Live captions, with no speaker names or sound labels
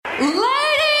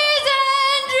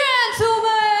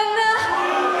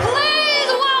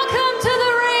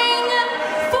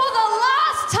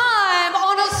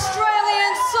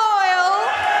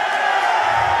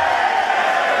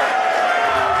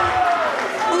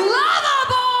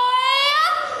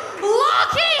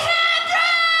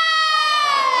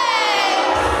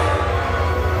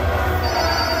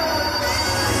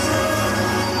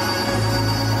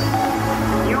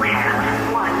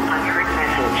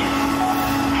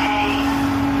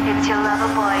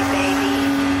lover boy, baby.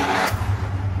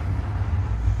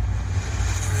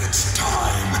 It's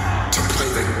time to play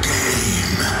the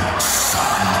game,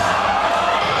 son.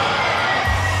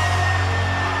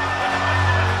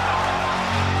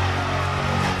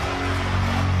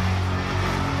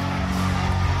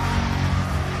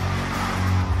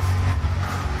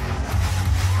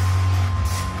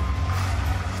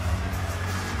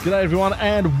 G'day everyone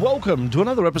and welcome to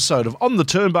another episode of On the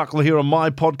Turnbuckle here on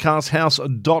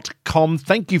mypodcasthouse.com.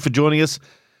 Thank you for joining us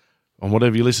on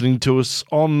whatever you're listening to us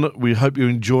on. We hope you're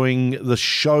enjoying the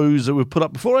shows that we've put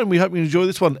up before and we hope you enjoy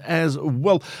this one as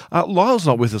well. Lyle's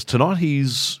not with us tonight.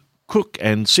 He's crook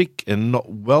and sick and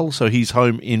not well, so he's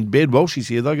home in bed. Walshy's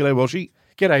here though. G'day Walshy.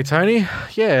 G'day, Tony.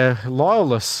 Yeah,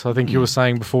 Lyle-less, I think you were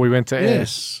saying before we went to air.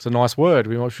 Yes. It's a nice word.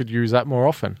 We should use that more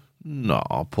often. No,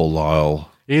 poor Lyle.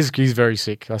 He's very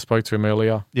sick. I spoke to him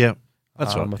earlier. Yeah,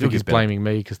 that's right. I think he's blaming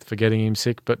me for getting him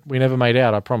sick, but we never made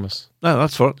out, I promise. No,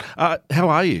 that's right. How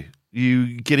are you?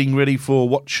 You getting ready for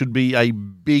what should be a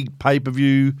big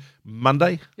pay-per-view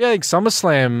Monday? Yeah, I think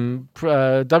SummerSlam,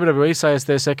 WWE say it's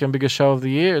their second biggest show of the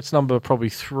year. It's number probably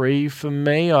 3 for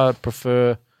me. I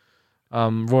prefer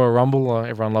Royal Rumble.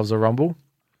 Everyone loves a Rumble.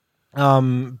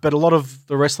 But a lot of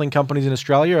the wrestling companies in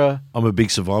Australia are... I'm a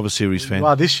big Survivor Series fan.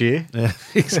 Well, this year. Yeah,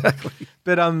 exactly.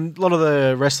 But a lot of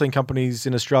the wrestling companies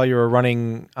in Australia are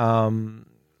running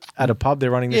at a pub.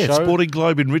 They're running the show. Sporting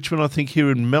Globe in Richmond, I think,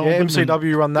 here in Melbourne. Yeah,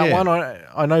 MCW run that yeah. one.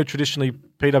 I know traditionally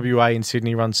PWA in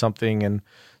Sydney runs something. And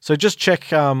so just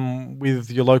check with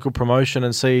your local promotion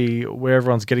and see where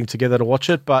everyone's getting together to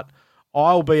watch it. But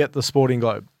I'll be at the Sporting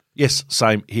Globe. Yes,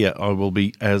 same here. I will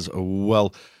be as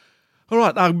well. All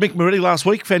right, Mick Moretti last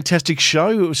week, fantastic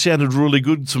show. It sounded really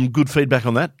good, some good feedback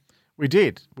on that. We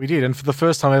did. And for the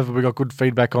first time ever, we got good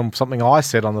feedback on something I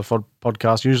said on the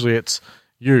podcast. Usually it's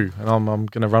you, and I'm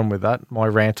going to run with that. My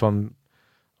rant on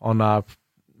 1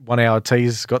 hour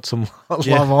teas got some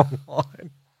love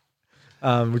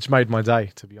online, which made my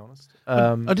day, to be honest.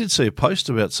 I did see a post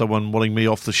about someone wanting me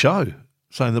off the show,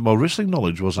 saying that my wrestling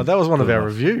knowledge wasn't... that was one of our enough.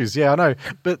 reviews. Yeah, I know.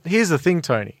 But here's the thing,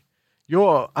 Tony.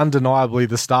 You're undeniably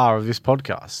the star of this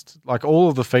podcast. Like all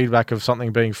of the feedback of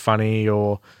something being funny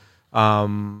or,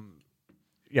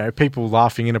 people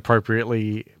laughing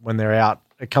inappropriately when they're out,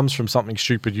 it comes from something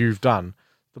stupid you've done.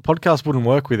 The podcast wouldn't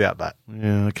work without that.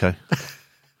 Yeah, okay.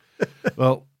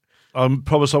 Well, I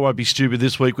promise I won't be stupid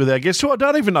this week with our guest, who I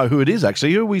don't even know who it is,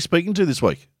 actually. Who are we speaking to this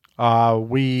week?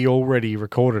 We already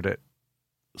recorded it.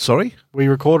 Sorry? We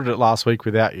recorded it last week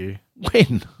without you.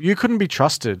 When? You couldn't be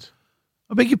trusted.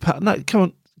 I beg your pardon. No, come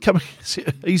on. Are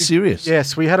you serious?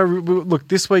 Yes, we had look,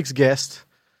 this week's guest.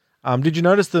 Did you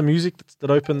notice the music that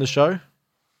opened the show?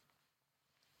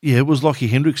 Yeah, it was Lochy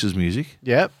Hendricks' music.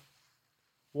 Yep.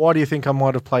 Why do you think I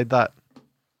might have played that?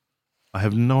 I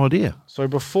have no idea. So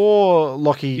before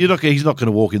Lochy... He's not going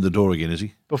to walk in the door again, is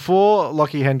he? Before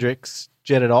Lochy Hendricks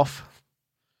jetted off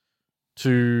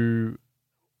to...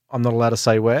 I'm not allowed to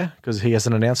say where because he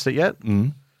hasn't announced it yet.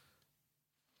 Mm.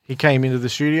 He came into the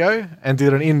studio and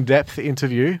did an in-depth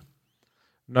interview.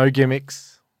 No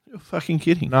gimmicks. You're fucking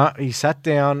kidding. No, he sat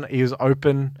down. He was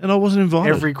open. And I wasn't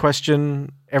invited. Every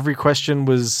question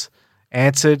was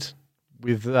answered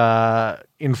with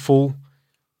in full.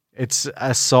 It's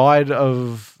a side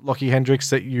of Lochy Hendricks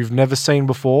that you've never seen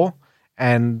before,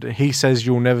 and he says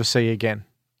you'll never see again.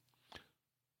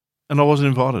 And I wasn't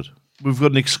invited. We've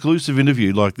got an exclusive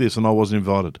interview like this, and I wasn't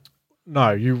invited.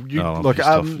 No, you look.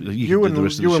 You and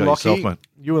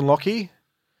Lochy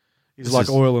is like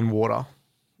oil and water.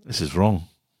 This is wrong.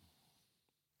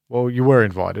 Well, you were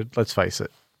invited. Let's face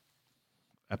it.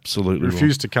 Absolutely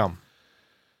refused to come.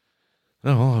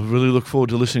 Oh, well, I really look forward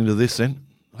to listening to this then.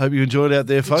 Hope you enjoyed it out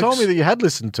there, folks. You told me that you had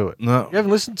listened to it. No. You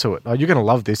haven't listened to it. Oh, you're going to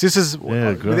love this. This is,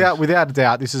 without a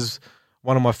doubt, this is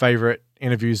one of my favourite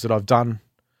interviews that I've done.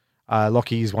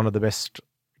 Lochy is one of the best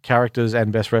characters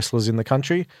and best wrestlers in the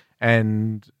country.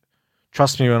 And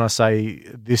trust me when I say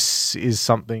this is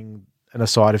something, an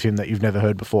aside of him that you've never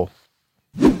heard before.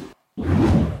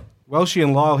 Lochy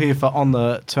and Lyle here for On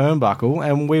the Turnbuckle,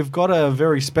 and we've got a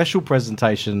very special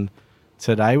presentation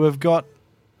today. We've got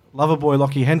Loverboy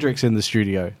Lochy Hendricks in the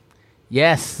studio.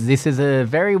 Yes, this is a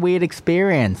very weird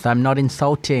experience. I'm not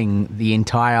insulting the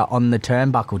entire On the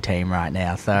Turnbuckle team right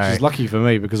now. So which is lucky for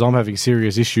me because I'm having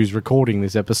serious issues recording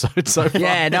this episode so far.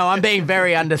 Yeah, no, I'm being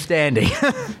very understanding.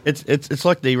 It's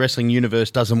like the wrestling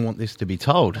universe doesn't want this to be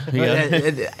told.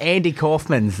 Andy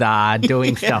Kaufman's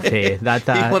doing stuff here.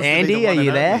 Andy, are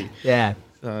you there? Yeah.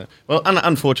 Well,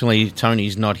 unfortunately,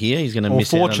 Tony's not here. He's going to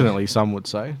miss out. Fortunately, some would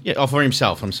say. Yeah, for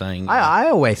himself, I'm saying. I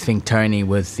always think Tony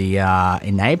was the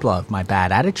enabler of my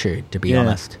bad attitude, to be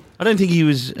honest. I don't think he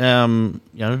was,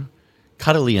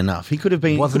 cuddly enough. He could have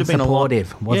been Wasn't could have supportive.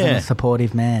 Been a lot, Wasn't a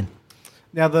supportive man.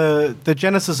 Now, the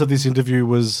genesis of this interview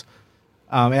was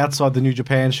outside the New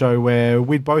Japan show where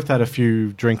we'd both had a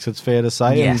few drinks, it's fair to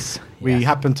say. Yes. And we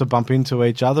happened to bump into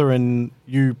each other and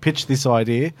you pitched this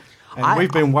idea. And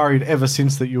we've been worried ever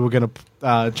since that you were going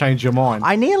to change your mind.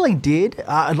 I nearly did.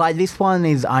 Like this one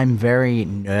is I'm very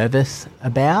nervous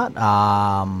about.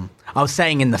 I was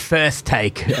saying in the first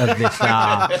take of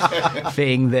this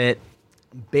thing that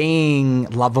being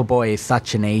Loverboy is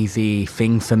such an easy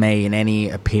thing for me in any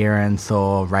appearance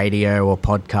or radio or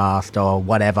podcast or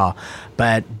whatever.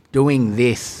 But doing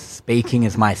this, speaking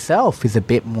as myself, is a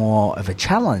bit more of a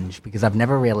challenge because I've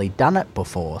never really done it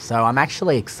before. So I'm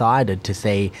actually excited to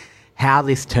see how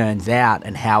this turns out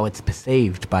and how it's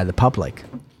perceived by the public.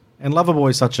 And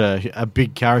Loverboy is such a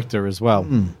big character as well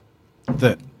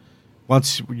that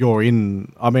once you're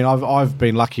in... I mean, I've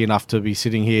been lucky enough to be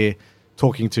sitting here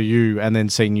talking to you and then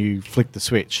seeing you flick the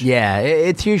switch. Yeah,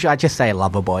 it's usually... I just say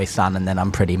Loverboy, son, and then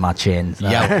I'm pretty much in.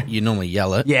 So. You normally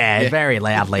yell it. Yeah, very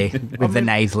loudly with the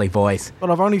nasally voice. But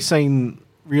I've only seen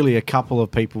really a couple of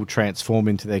people transform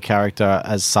into their character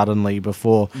as suddenly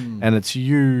before, and it's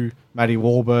you, Matty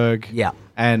Wahlberg,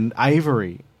 and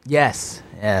Avery. Yes.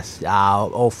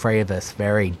 All three of us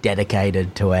very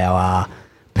dedicated to our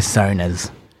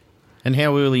personas. And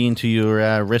how early into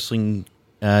your wrestling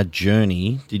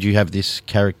journey did you have this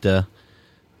character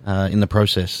in the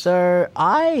process? So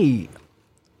I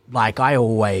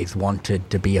always wanted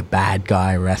to be a bad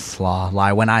guy wrestler.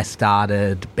 Like when I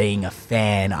started being a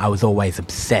fan, I was always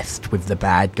obsessed with the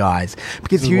bad guys.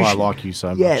 Because this is why I like you so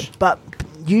much. Yeah, but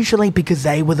usually because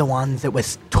they were the ones that were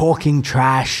talking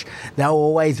trash. They were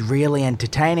always really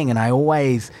entertaining, and I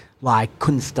always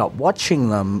couldn't stop watching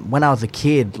them. When I was a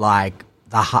kid, the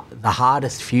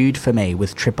hardest feud for me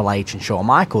was Triple H and Shawn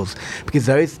Michaels because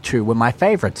those two were my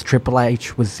favourites. Triple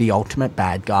H was the ultimate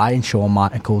bad guy and Shawn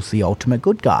Michaels the ultimate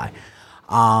good guy.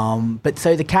 But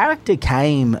so the character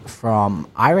came from,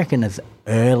 I reckon, as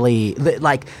early...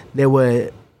 there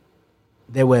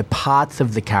were parts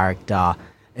of the character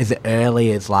as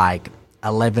early as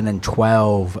 11 and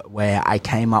 12 where I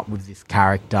came up with this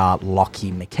character,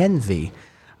 Lochy McKenzie,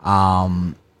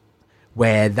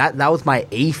 where that was my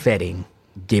e-fetting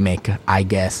gimmick, I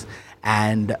guess,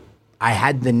 and I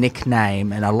had the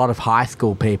nickname, and a lot of high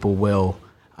school people will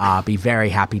be very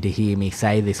happy to hear me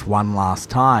say this one last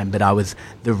time, but I was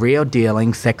the real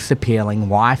dealing, sex appealing,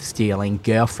 wife stealing,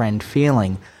 girlfriend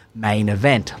feeling main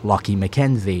event, Lochy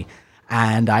McKenzie.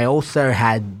 And I also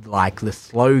had the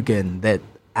slogan that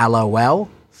LOL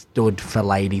stood for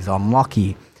Ladies on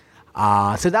Lochy.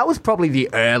 So that was probably the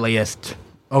earliest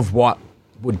of what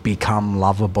would become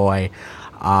Loverboy.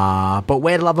 But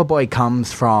where Loverboy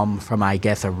comes from I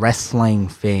guess a wrestling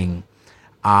thing.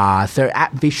 So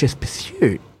at Vicious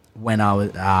Pursuit, when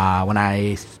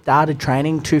I started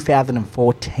training,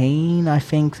 2014, I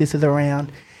think this is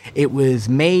around. It was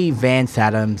me, Vance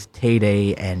Adams,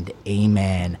 TD, and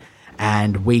E-Man,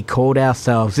 and we called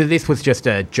ourselves. So this was just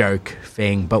a joke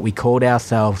thing, but we called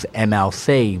ourselves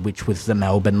MLC, which was the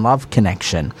Melbourne Love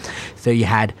Connection. So you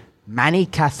had Manny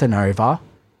Casanova,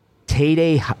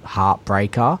 TD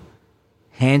Heartbreaker,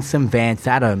 handsome Vance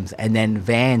Adams, and then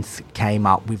Vance came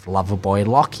up with Loverboy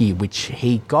Lochy, which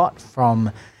he got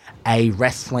from a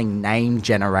wrestling name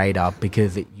generator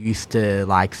because it used to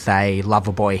say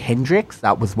Loverboy Hendricks.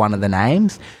 That was one of the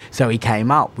names. So he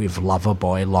came up with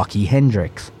Loverboy Lochy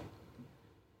Hendricks.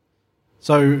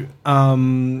 So,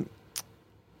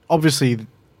 obviously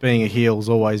being a heel's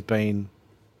always been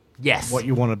what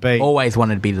you want to be. Always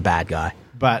wanted to be the bad guy.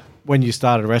 But when you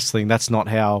started wrestling, that's not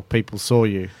how people saw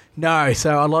you. No,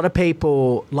 so a lot of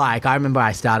people, I remember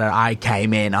I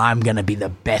came in, I'm going to be the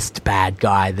best bad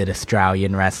guy that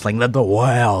Australian wrestling, that the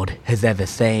world has ever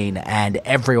seen. And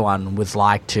everyone was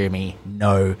to me,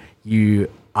 no, you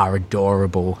are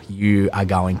adorable. You are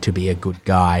going to be a good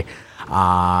guy.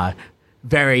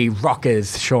 Very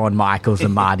rockers, Shawn Michaels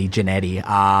and Marty Jannetty.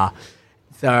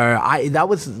 That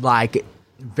was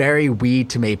very weird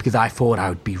to me because I thought I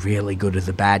would be really good as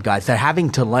a bad guy. So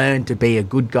having to learn to be a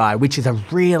good guy, which is a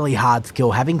really hard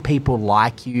skill, having people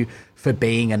like you for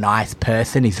being a nice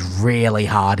person is really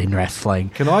hard in wrestling.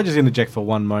 Can I just interject for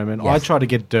one moment? Yes. I tried to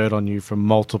get dirt on you from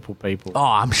multiple people. Oh,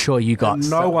 I'm sure you got...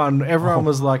 Everyone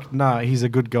was like, no, he's a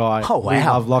good guy. Oh, wow. We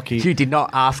love Lochy. You did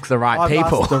not ask the right I've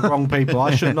people. asked the wrong people.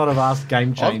 I should not have asked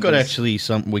Game Changers. I've got actually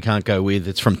something we can't go with.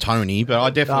 It's from Tony, but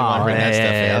I definitely won't bring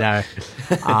that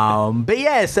stuff out. No. But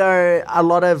yeah, so a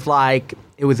lot of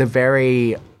it was a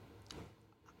very,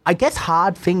 I guess,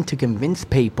 hard thing to convince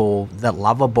people that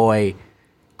Loverboy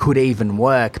could even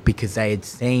work because they had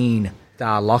seen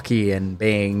Lockstar Lochy and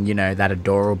being, that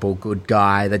adorable good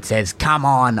guy that says, come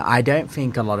on, I don't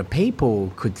think a lot of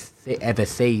people could ever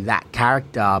see that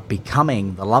character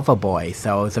becoming the lover boy.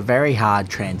 So it was a very hard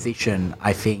transition,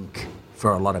 I think,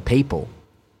 for a lot of people.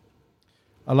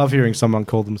 I love hearing someone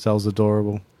call themselves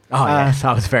adorable. Oh, yes,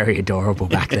 I was very adorable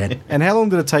back then. And how long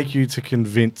did it take you to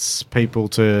convince people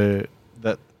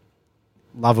that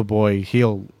Loverboy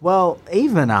he'll... Well,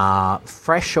 even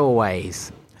Fresh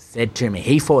always said to me,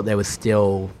 he thought there was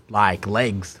still,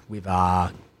 legs with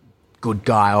good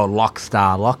guy or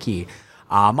Lockstar Lochy.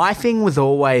 My thing was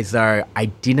always, though, I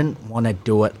didn't want to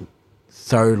do it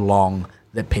so long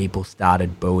that people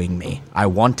started booing me. I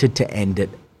wanted to end it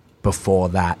before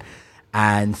that.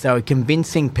 And so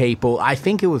convincing people, I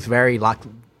think it was very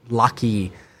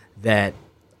lucky that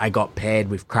I got paired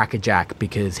with Crackerjack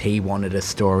because he wanted a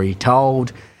story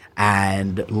told,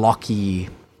 and Lochy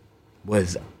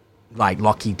was,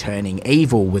 Lochy turning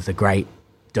evil was a great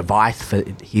device for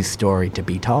his story to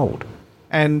be told.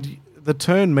 And the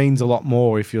turn means a lot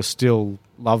more if you're still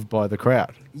loved by the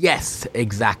crowd. Yes,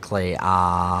 exactly.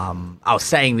 I was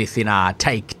saying this in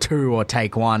take 2 or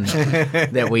take 1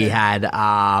 that we had,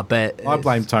 but I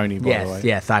blame Tony, by the way.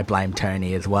 Yes, I blame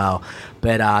Tony as well.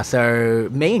 But so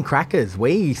me and Crackers,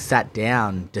 we sat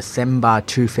down December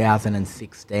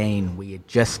 2016. We had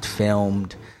just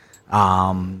filmed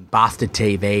Bastard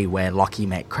TV where Lochy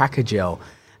met Crackerjill,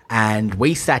 and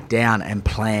we sat down and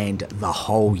planned the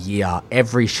whole year,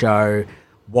 every show,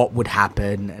 what would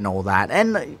happen and all that.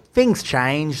 And things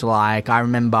changed. I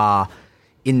remember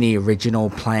in the original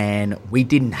plan, we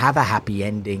didn't have a happy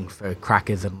ending for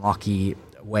Crackers and Lochy,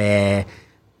 where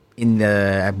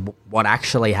what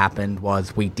actually happened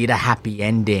was we did a happy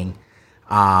ending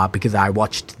because I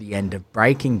watched the end of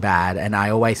Breaking Bad, and I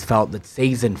always felt that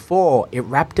season 4, it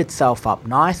wrapped itself up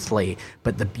nicely.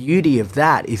 But the beauty of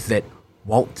that is that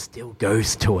Walt still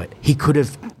goes to it. He could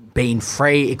have been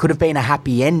free. It could have been a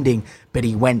happy ending, but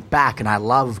he went back, and I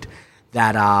loved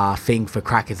that thing for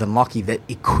Crackers and Lochy, that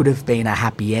it could have been a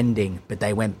happy ending, but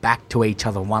they went back to each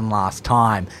other one last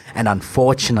time, and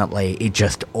unfortunately it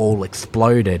just all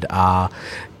exploded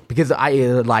because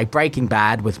I Breaking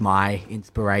Bad was my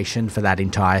inspiration for that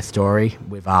entire story,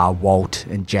 with Walt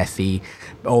and Jesse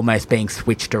almost being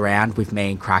switched around, with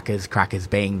me and Crackers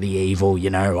being the evil,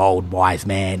 old wise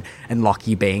man, and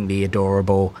Lochy being the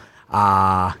adorable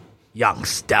young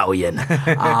stallion,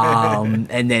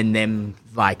 and then them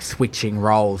switching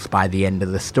roles by the end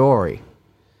of the story.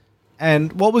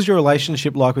 And what was your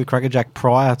relationship like with Crackerjack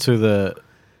prior to the...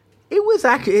 It was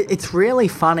actually, it's really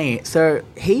funny. So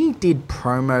he did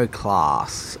promo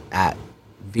class at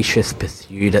Vicious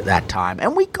Pursuit at that time,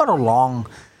 and we got along,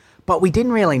 but we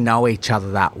didn't really know each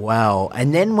other that well.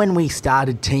 And then when we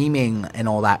started teaming and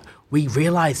all that, we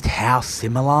realized how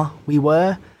similar we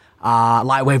were.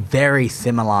 We're very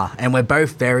similar, and we're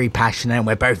both very passionate, and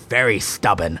we're both very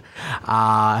stubborn.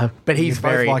 But he's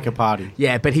very like a party.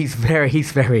 Yeah, but he's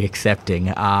very accepting.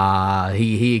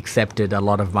 He accepted a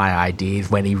lot of my ideas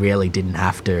when he really didn't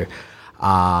have to.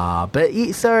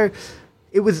 So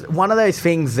it was one of those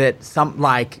things that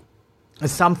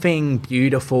something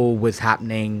beautiful was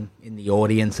happening in the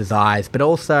audience's eyes, but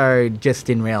also just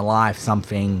in real life,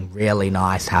 something really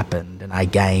nice happened, and I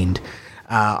gained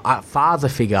a father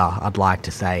figure, I'd like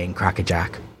to say, in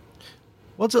Crackerjack.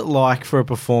 What's it like for a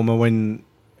performer when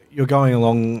you're going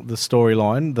along the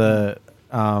storyline, the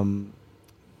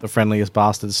Friendliest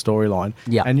Bastards storyline,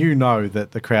 and you know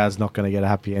that the crowd's not going to get a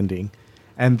happy ending,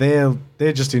 and they're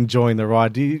just enjoying the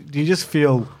ride? Do you just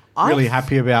feel really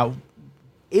happy about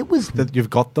that you've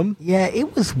got them? Yeah,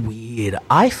 it was weird.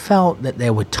 I felt that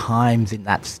there were times in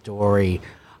that story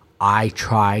I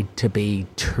tried to be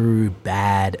too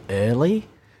bad early.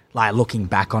 Looking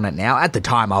back on it now, at the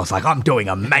time I was like, I'm doing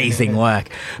amazing work.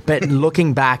 But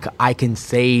looking back, I can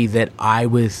see that I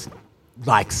was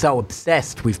so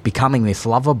obsessed with becoming this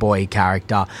lover boy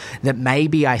character that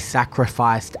maybe I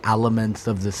sacrificed elements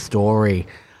of the story.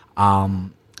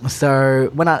 So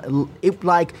when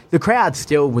the crowd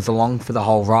still was along for the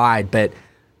whole ride, but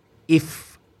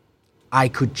if I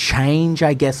could change,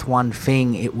 I guess, one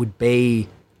thing, it would be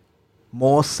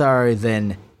more so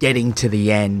than getting to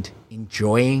the end,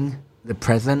 enjoying the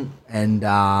present and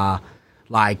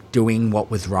doing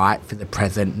what was right for the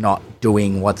present, not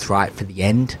doing what's right for the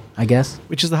end, I guess.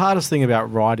 Which is the hardest thing about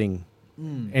writing,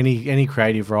 any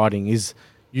creative writing, is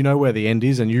you know where the end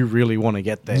is and you really want to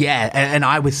get there. Yeah, and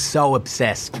I was so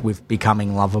obsessed with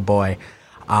becoming Loverboy.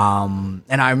 And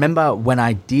I remember when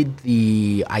I did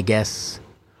the, I guess,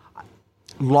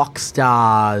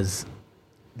 Lockstar's,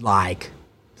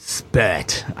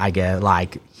 spurt, I guess,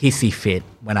 hissy fit,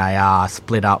 when I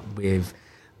split up with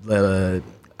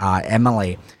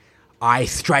Emily, I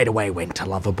straight away went to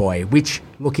Loverboy, which,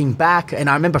 looking back, and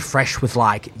I remember Fresh was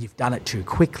like, you've done it too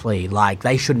quickly. Like,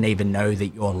 they shouldn't even know that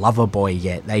you're Loverboy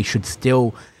yet. They should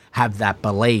still have that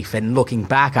belief. And looking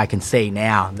back, I can see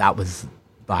now that was,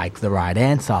 like, the right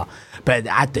answer. But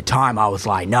at the time, I was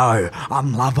like, no,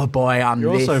 I'm Loverboy,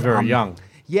 You're also very young.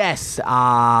 Yes, but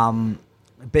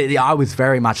I was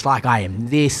very much like, I am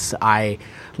this, I've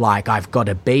got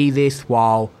to be this,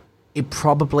 while it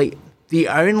probably... The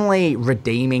only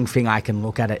redeeming thing I can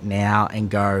look at it now and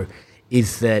go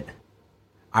is that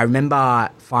I remember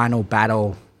Final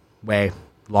Battle where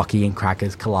Lochy and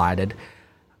Crackers collided.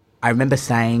 I remember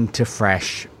saying to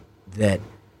Fresh that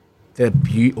the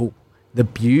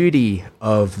beauty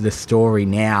of the story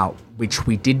now, which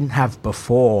we didn't have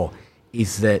before,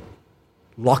 is that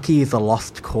Lochy is a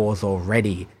lost cause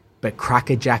already, but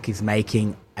Crackerjack is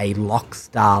making a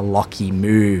Lockstar Lochy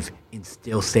move in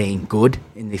still seeing good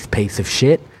in this piece of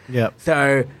shit. Yep.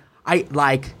 So,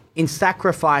 in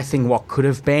sacrificing what could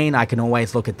have been, I can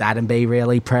always look at that and be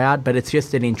really proud, but it's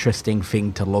just an interesting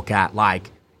thing to look at,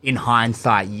 in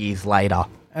hindsight, years later.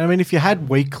 And I mean, if you had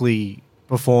weekly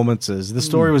performances, the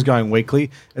story was going weekly,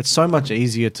 it's so much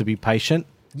easier to be patient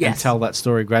and tell that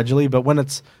story gradually. But when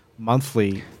it's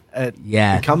monthly, it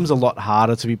becomes a lot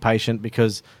harder to be patient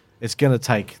because it's going to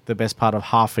take the best part of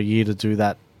half a year to do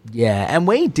that. Yeah, and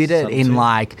we did it in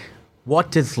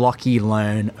what does Lochy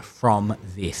learn from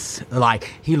this?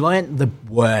 He learned the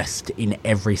worst in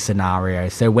every scenario.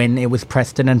 So when it was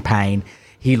Preston and Payne,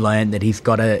 he learned that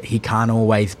he can't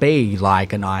always be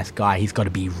like a nice guy. He's got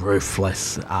to be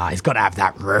ruthless. He's got to have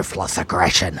that ruthless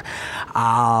aggression.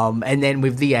 And then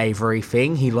with the Avery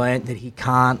thing, he learned that he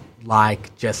can't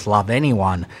just love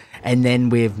anyone. And then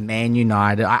with Man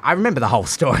United, I remember the whole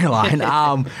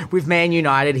storyline. With Man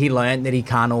United, he learned that he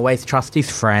can't always trust his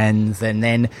friends. And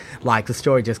then, the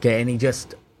story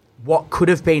what could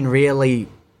have been really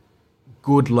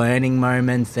good learning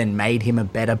moments and made him a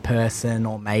better person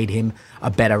or made him a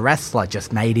better wrestler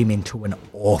just made him into an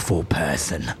awful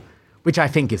person, which I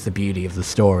think is the beauty of the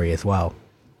story as well.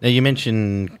 Now, you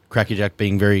mentioned Crackerjack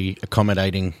being very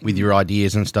accommodating with your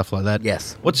ideas and stuff like that.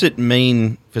 Yes. What's it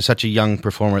mean for such a young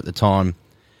performer at the time,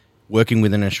 working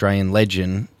with an Australian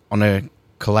legend on a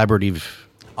collaborative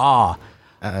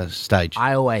stage?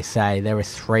 I always say there are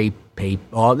 3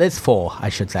 people, or there's 4, I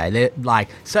should say.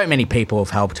 So many people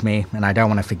have helped me, and I don't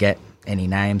want to forget any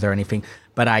names or anything,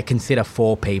 but I consider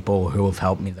 4 people who have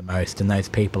helped me the most, and those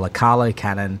people are Carlo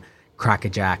Cannon,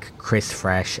 Crackerjack, Chris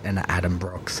Fresh, and Adam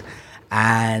Brooks.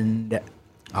 And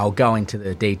I'll go into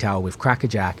the detail with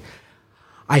Crackerjack.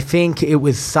 I think it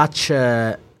was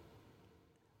it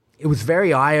was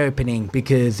very eye-opening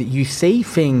because you see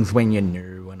things when you're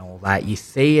new and all that. You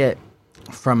see it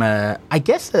from a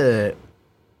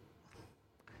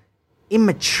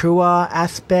immature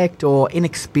aspect or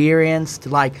inexperienced.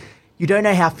 You don't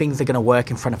know how things are going to work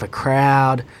in front of a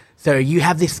crowd. So you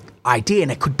have this idea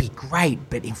and it could be great,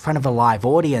 but in front of a live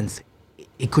audience,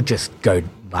 it could just go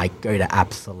to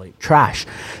absolute trash.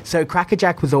 So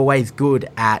Crackerjack was always good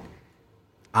at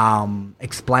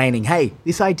explaining, hey,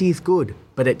 this idea is good,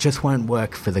 but it just won't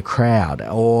work for the crowd.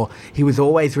 Or he was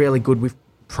always really good with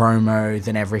promos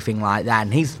and everything like that.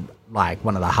 And he's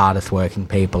one of the hardest working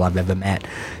people I've ever met.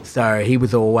 So he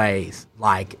was always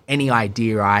any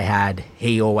idea I had,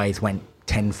 he always went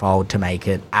tenfold to make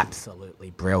it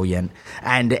absolutely brilliant.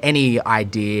 And any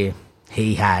idea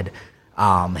he had,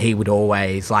 he would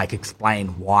always explain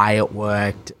why it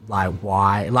worked,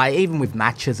 why, even with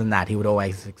matches and that, he would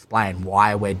always explain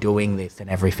why we're doing this and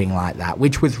everything like that,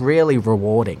 which was really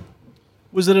rewarding.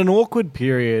 Was it an awkward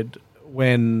period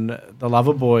when the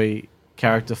Loverboy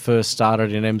character first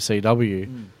started in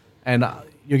MCW, and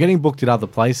you're getting booked at other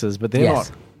places, but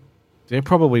they're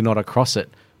probably not across it?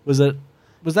 Was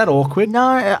that awkward?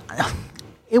 No.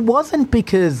 It wasn't,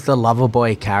 because the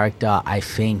Loverboy character, I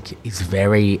think, is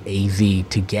very easy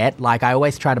to get. I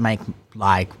always try to make,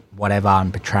 whatever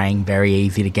I'm portraying very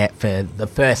easy to get for the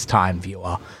first-time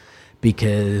viewer,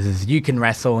 because you can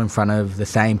wrestle in front of the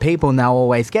same people and they'll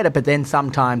always get it, but then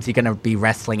sometimes you're going to be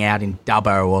wrestling out in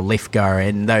Dubbo or Lithgow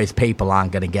and those people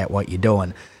aren't going to get what you're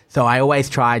doing. So I always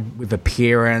tried with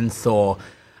appearance, or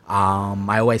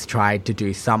I always tried to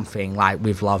do something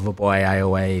with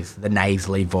Loverboy. The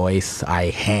nasally voice,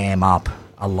 I ham up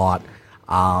a lot.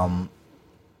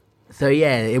 So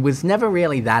yeah, it was never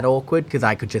really that awkward because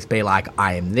I could just be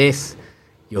I am this,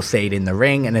 you'll see it in the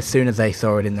ring. And as soon as they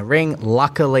saw it in the ring,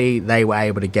 luckily they were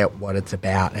able to get what it's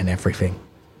about and everything.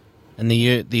 And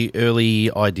the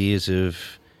early ideas of,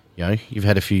 you've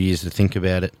had a few years to think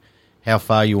about it. how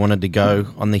far you wanted to go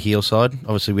on the heel side?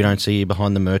 Obviously, we don't see you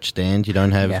behind the merch stand. You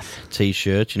don't have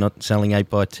T-shirts. You're not selling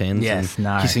 8x10s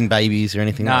and kissing babies or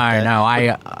anything like that. No,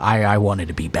 I wanted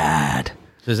to be bad.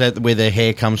 So is that where the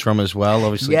hair comes from as well?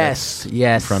 Obviously,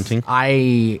 yes. Fronting.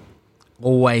 I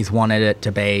always wanted it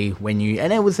to be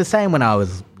and it was the same when I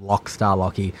was Lockstar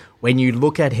Lochy. When you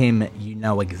look at him, you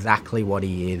know exactly what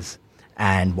he is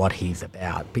and what he's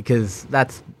about, because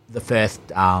that's the first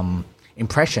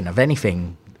impression of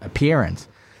anything, appearance.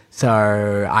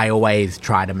 So I always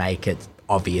try to make it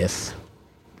obvious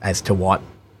as to what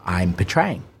I'm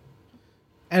portraying.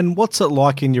 And what's it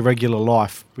like in your regular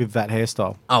life with that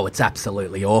hairstyle? Oh, it's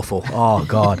absolutely awful. Oh,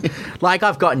 God. Like,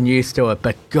 I've gotten used to it,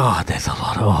 but, God, there's a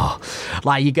lot.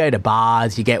 Like, you go to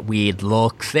bars, you get weird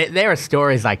looks. There are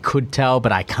stories I could tell,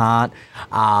 but I can't.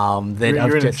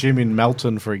 You're in a gym in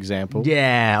Melton, for example.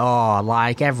 Yeah,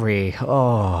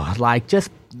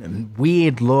 just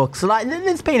weird looks. Like,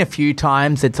 there's been a few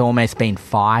times it's almost been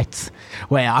fights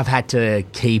where I've had to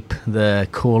keep the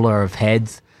cooler of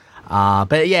heads.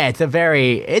 But yeah,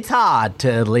 it's hard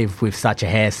to live with such a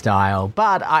hairstyle,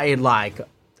 but I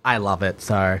love it,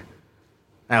 so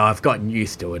I've gotten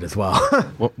used to it as well.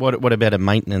 What about a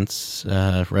maintenance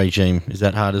regime? Is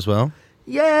that hard as well?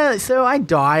 Yeah, so I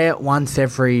dye it once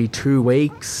every 2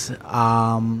 weeks,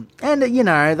 and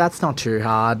that's not too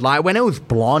hard. Like, when it was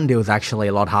blonde, it was actually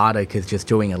a lot harder because just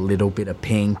doing a little bit of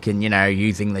pink and,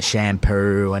 using the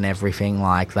shampoo and everything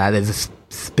like that. There's a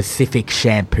specific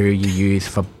shampoo you use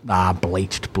for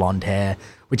bleached blonde hair,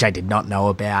 which I did not know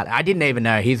about. I didn't even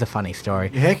know. Here's a funny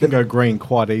story. Your hair can go green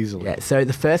quite easily. Yeah, so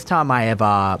the first time I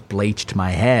ever bleached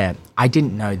my hair, I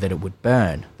didn't know that it would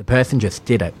burn. The person just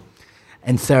did it.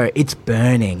 And so it's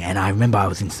burning, and I remember I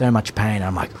was in so much pain.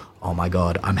 I'm like, oh my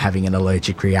God, I'm having an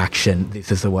allergic reaction.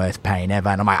 This is the worst pain ever.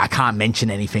 And I'm like, I can't mention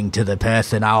anything to the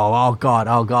person. Oh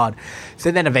God.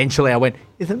 So then eventually I went,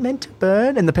 is it meant to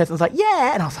burn? And the person was like,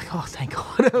 yeah. And I was like, oh, thank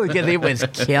God. Because it was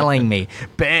killing me,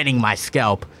 burning my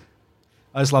scalp.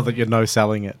 I just love that you're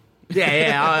no-selling it.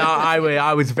 Yeah,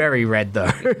 I was very red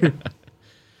though.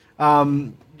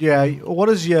 What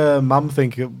does your mum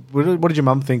think? What did your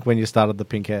mum think when you started the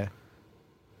pink hair?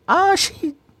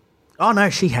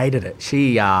 She hated it.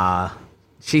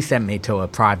 She sent me to a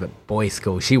private boys'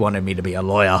 school. She wanted me to be a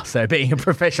lawyer. So being a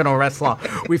professional wrestler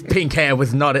with pink hair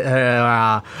was not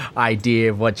her idea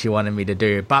of what she wanted me to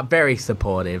do, but very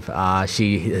supportive.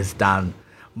 She has done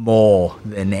more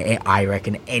than I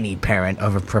reckon any parent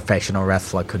of a professional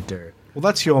wrestler could do. Well,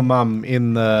 that's your mum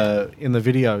in the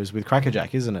videos with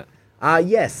Crackerjack, isn't it?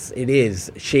 Yes, it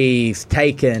is. She's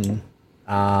taken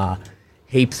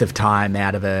heaps of time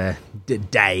out of her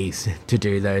days to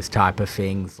do those type of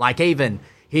things. Like, even,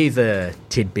 here's a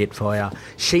tidbit for you.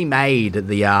 She made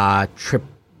the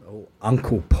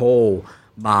Uncle Paul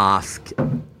mask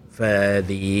for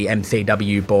the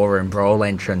MCW Ballroom Brawl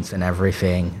entrance and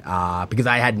everything, because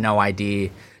I had no idea.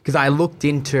 Because I looked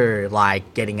into,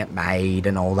 like, getting it made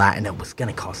and all that, and it was going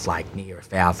to cost, like, near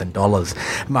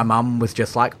 $1,000. My mum was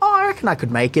just like, oh, I reckon I could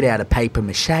make it out of paper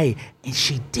mache. And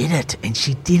she did it, and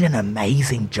she did an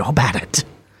amazing job at it.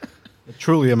 A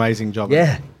truly amazing job.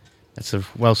 Yeah. That's a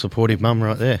well-supportive mum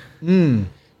right there. Now,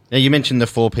 you mentioned the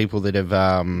 4 people that have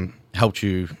helped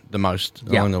you the most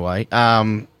along the way.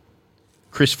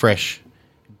 Chris Fresh.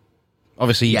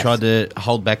 Obviously, he tried to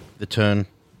hold back the turn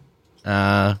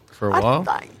for a while.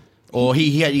 Or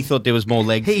he thought there was more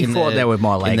legs. He thought there were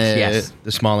more legs,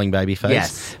 the smiling baby face.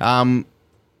 Yes.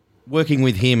 Working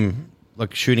with him,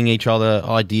 like shooting each other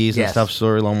ideas and stuff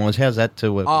storyline-wise, how's that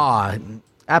to work? Oh,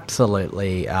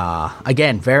 absolutely.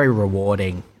 Again, very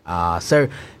rewarding. So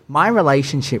my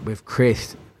relationship with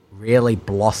Chris really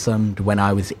blossomed when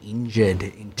I was injured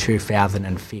in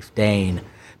 2015,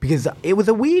 because it was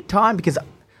a weird time, because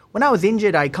when I was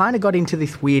injured, I kind of got into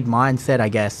this weird mindset, I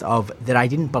guess, of that I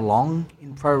didn't belong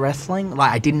in pro wrestling.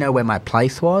 Like, I didn't know where my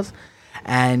place was.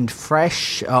 And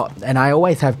Fresh, and I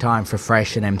always have time for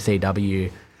Fresh and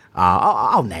MCW.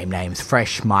 I'll name names,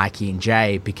 Fresh, Mikey, and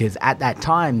Jay, because at that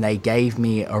time they gave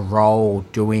me a role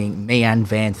doing, me and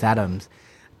Vance Adams,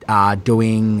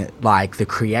 doing like the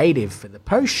creative for the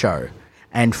post show.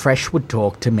 And Fresh would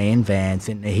talk to me and Vance,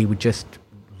 and he would just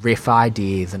riff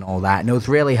ideas and all that, and it was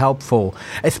really helpful,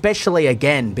 especially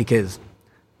again because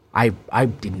I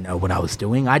didn't know what I was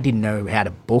doing. I didn't know how to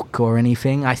book or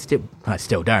anything. I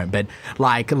still don't, but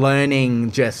like learning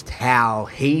just how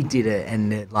he did it,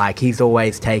 and like he's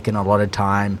always taken a lot of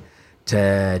time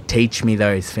to teach me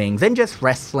those things, and just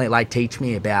wrestling, like teach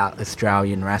me about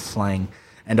Australian wrestling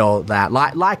and all that.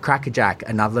 Like Crackerjack,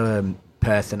 another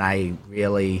person I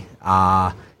really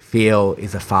feel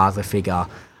is a father figure.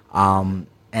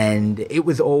 And it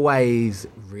was always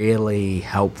really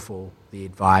helpful, the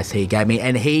advice he gave me.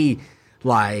 And he,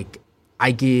 like,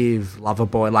 I give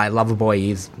Loverboy, like,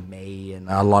 Loverboy is me and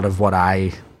a lot of what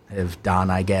I have done,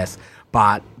 I guess.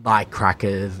 But, like,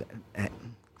 Crackers,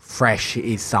 Fresh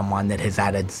is someone that has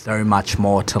added so much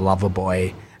more to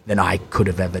Loverboy than I could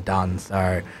have ever done.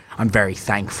 So I'm very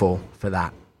thankful for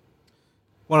that.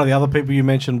 One of the other people you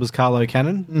mentioned was Carlo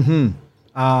Cannon.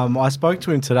 Mm-hmm. I spoke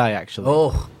to him today, actually.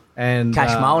 Oh, and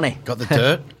Cash Money. Got the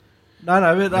dirt?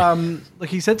 No, but look,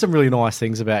 he said some really nice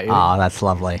things about you. Oh, that's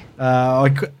lovely.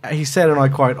 He said, and I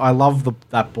quote, "I love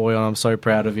that boy, and I'm so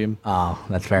proud of him." Oh,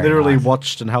 that's very Literally nice.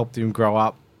 watched and helped him grow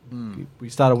up. You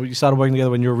started working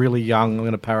together when you were really young. I'm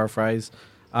going to paraphrase.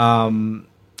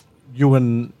 You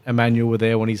and Emmanuel were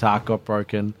there when his heart got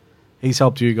broken. He's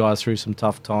helped you guys through some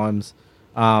tough times.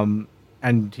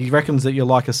 And he reckons that you're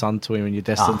like a son to him and you're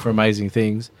destined for amazing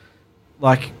things.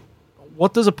 Like,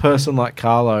 what does a person like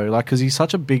Carlo, like, because he's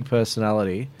such a big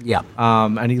personality. Yeah.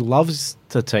 And he loves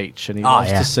to teach and he loves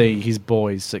to see his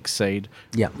boys succeed.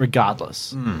 Yeah.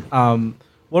 Regardless.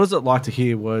 What is it like to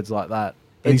hear words like that?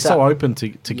 And he's so open to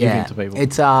giving to people.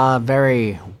 It's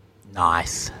very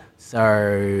nice.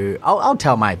 So I'll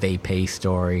tell my VP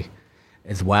story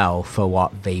as well for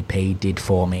what VP did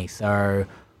for me. So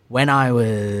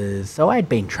I'd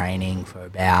been training for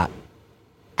about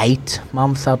 8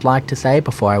 months, I'd like to say,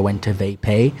 before I went to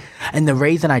VP. And the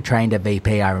reason I trained at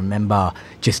VP, I remember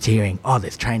just hearing, oh,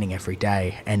 there's training every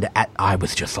day. And I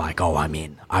was just like, oh, I'm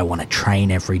in. I want to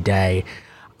train every day.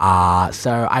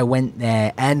 So I went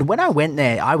there. And when I went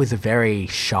there, I was a very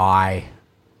shy...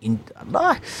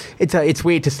 It's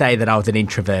weird to say that I was an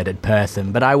introverted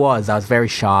person, but I was very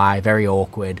shy, very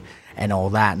awkward and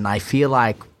all that. And I feel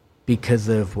like because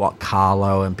of what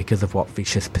Carlo and because of what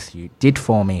Vicious Pursuit did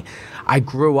for me, I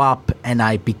grew up and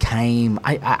I became,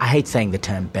 I hate saying the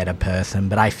term better person,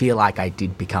 but I feel like I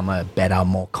did become a better,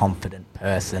 more confident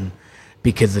person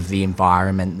because of the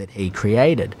environment that he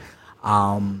created.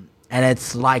 And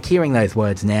it's like hearing those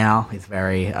words now is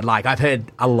very, like, I've heard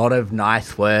a lot of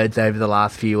nice words over the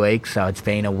last few weeks, so it's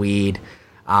been a weird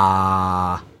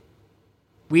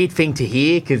thing to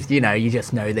hear because, you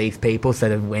just know these people, so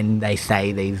that when they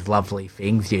say these lovely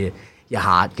things, your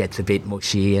heart gets a bit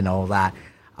mushy and all that.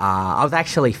 I was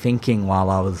actually thinking while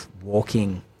I was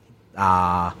walking,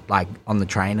 like, on the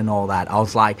train and all that, I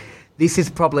was like, this is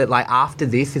probably, like, after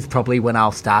this is probably when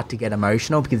I'll start to get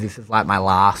emotional because this is, like, my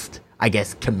last... I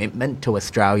guess, commitment to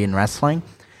Australian wrestling.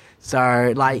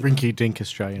 So, like... Rinky-dink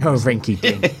Australian. Oh,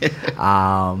 rinky-dink.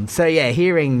 So, yeah,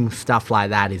 hearing stuff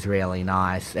like that is really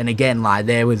nice. And again, like,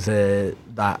 there was a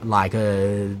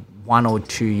 1 or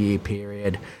 2 year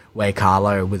period where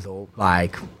Carlo was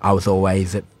I was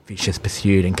always at Vicious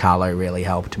Pursuit and Carlo really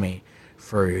helped me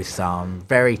through some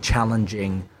very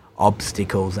challenging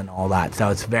obstacles and all that.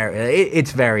 So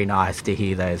it's very nice to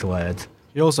hear those words.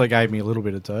 He also gave me a little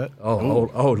bit of dirt.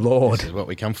 Oh, Lord. This is what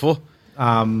we come for.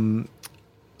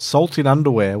 Salt in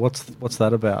underwear. What's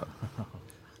that about?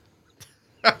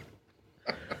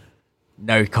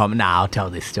 No comment. Nah, I'll tell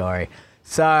this story.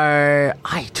 So,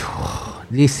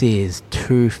 this is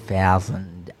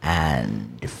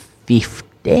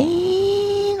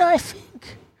 2015, I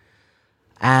think.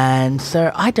 And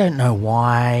so, I don't know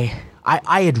why.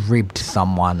 I had ribbed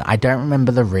someone. I don't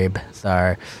remember the rib.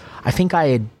 So, I think I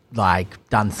had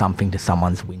done something to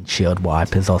someone's windshield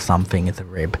wipers or something as a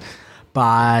rib.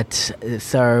 But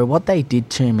so what they did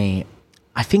to me,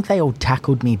 I think they all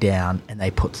tackled me down and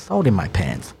they put salt in my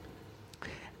pants.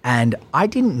 And I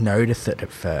didn't notice it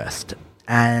at first.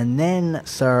 And then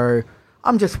so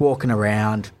I'm just walking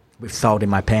around with salt in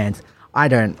my pants. I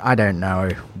don't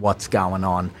know what's going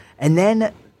on. And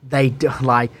then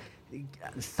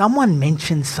someone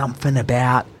mentioned something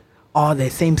about, oh, there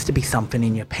seems to be something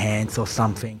in your pants or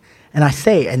something. And I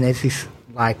see, and there's this,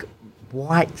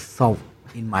 white salt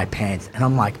in my pants. And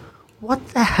I'm like, what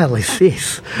the hell is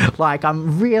this?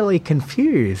 I'm really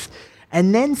confused.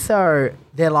 And then so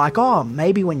they're like, oh,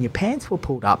 maybe when your pants were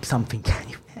pulled up, something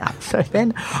came out. So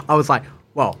then I was like,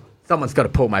 well, someone's got to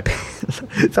pull my pants.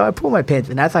 So I pull my pants,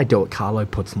 and as I do it, Carlo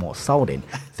puts more salt in.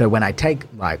 So when I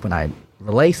when I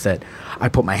release it, I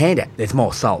put my hand out, there's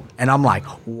more salt. And I'm like,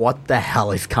 what the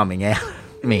hell is coming out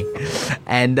of me?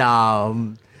 And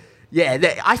I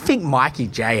think Mikey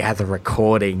J has a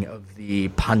recording of the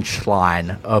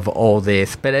punchline of all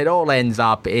this, but it all ends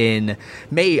up in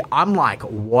me. I'm like,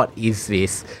 what is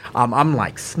this?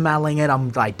 I'm smelling it.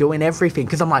 I'm doing everything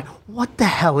because I'm like, what the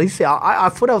hell is it? I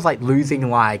thought I was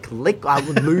losing I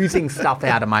was losing stuff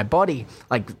out of my body,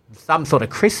 like some sort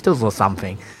of crystals or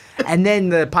something. And then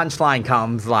the punchline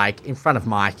comes in front of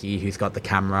Mikey, who's got the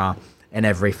camera and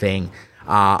everything.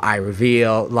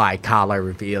 Carlo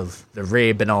reveals the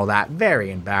rib and all that.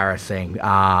 Very embarrassing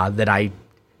that I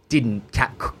didn't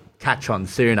catch on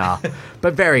sooner,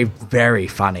 but very, very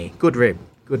funny. Good rib.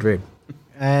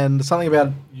 And something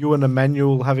about you and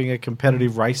Emmanuel having a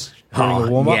competitive race during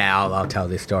the warm-up? Yeah, I'll tell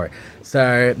this story.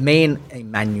 So me and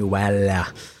Emmanuel,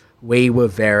 we were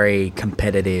very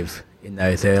competitive in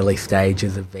those early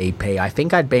stages of VP. I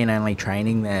think I'd been only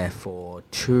training there for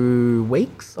 2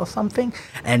 weeks or something,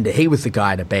 and he was the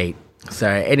guy to beat. So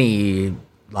any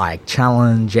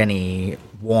challenge, any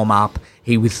warm-up,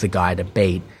 he was the guy to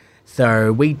beat.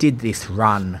 So we did this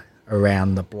run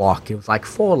around the block. It was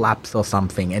 4 laps or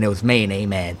something, and it was me and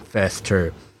E-Man, first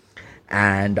 2.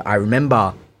 And I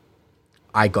remember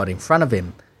I got in front of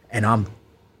him, and I'm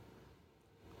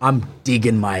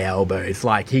digging my elbows.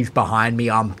 He's behind me,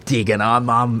 I'm digging.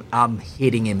 I'm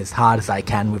hitting him as hard as I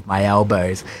can with my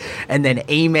elbows. And then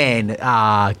E-Man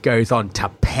goes on to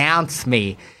pounce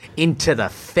me into the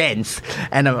fence,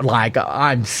 and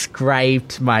I'm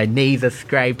scraped, my knees are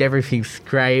scraped, everything's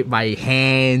scraped, my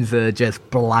hands are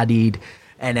just bloodied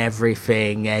and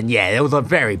everything. And yeah, it was a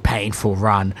very painful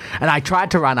run. And I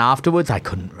tried to run afterwards, I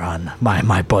couldn't run.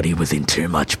 My body was in too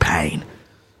much pain.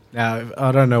 Now,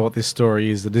 I don't know what this story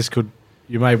is.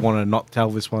 You may want to not tell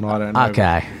this one, I don't know.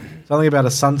 Okay. Something about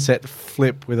a sunset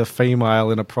flip with a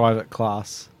female in a private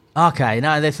class. Okay,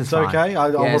 no, this is fine. It's okay? I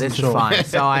wasn't sure. Is fine.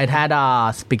 So I'd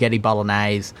had spaghetti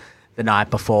bolognese the night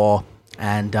before,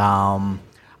 and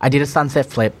I did a sunset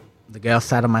flip. The girl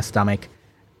sat on my stomach,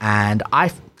 and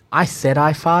I said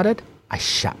I farted. I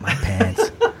shat my pants.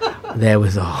 There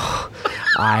was I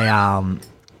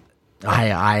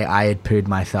had pooed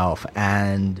myself,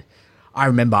 and I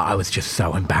remember I was just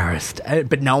so embarrassed,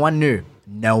 but no one knew.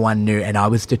 No one knew, and I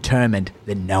was determined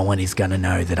that no one is going to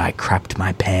know that I crapped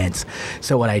my pants.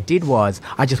 So what I did was,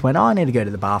 I just went, I need to go to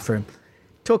the bathroom,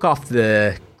 took off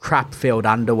the crap-filled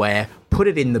underwear, put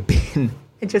it in the bin,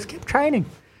 and just kept training.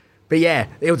 But yeah,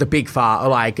 it was a big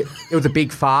fart. It was a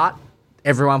big fart.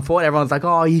 Everyone thought, everyone's like,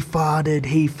 oh, he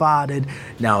farted.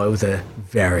 No, it was a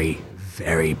very,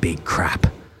 very big crap.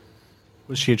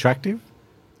 Was she attractive?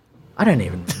 I don't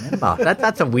even remember.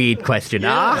 That's a weird question to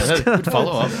ask. Good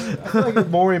follow-up. I feel like it's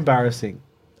more embarrassing.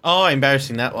 Oh,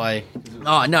 embarrassing that way.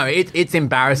 Oh, no, it's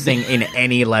embarrassing in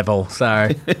any level, so...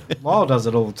 Lyle does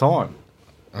it all the time.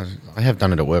 I have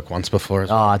done it at work once before as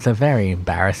well. Oh, it's a very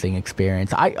embarrassing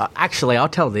experience. I'll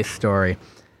tell this story.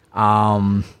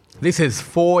 This is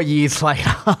 4 years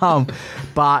later,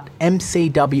 but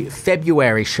MCW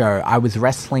February show, I was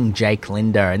wrestling Jake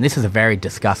Linder, and this is a very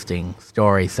disgusting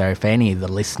story. So for any of the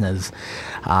listeners,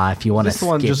 if you want to skip... Is this the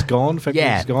one just gone?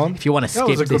 February's gone? If you want to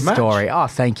skip this story. Oh,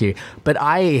 thank you. But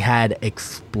I had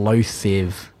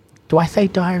explosive... Do I say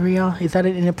diarrhea? Is that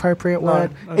an inappropriate word?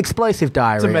 No. Explosive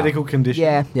diarrhea. It's a medical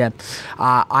condition. Yeah.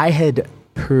 I had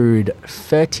pooed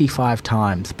 35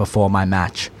 times before my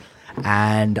match.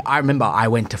 And I remember I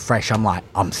went to Fresh. I'm like,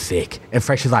 I'm sick. And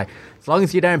Fresh is like, as long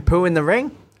as you don't poo in the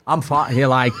ring, I'm fine. You're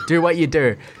like, do what you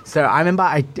do. So I remember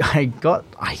I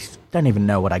don't even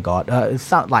know what I got.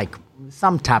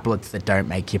 Some tablets that don't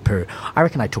make you poo. I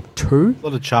reckon I took 2. A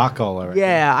lot of charcoal, I reckon.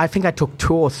 Yeah, I think I took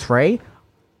 2 or 3.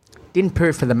 Didn't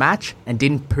poo for the match and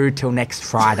didn't poo till next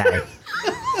Friday.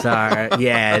 So,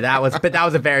 yeah, that was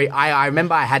a very... I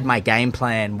remember I had my game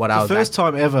plan. The first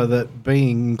time ever that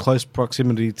being in close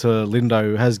proximity to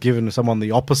Lindo has given someone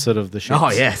the opposite of the shits. Oh,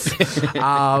 yes.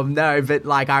 No, but,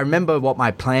 I remember what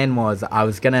my plan was. I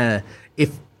was going to,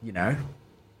 if,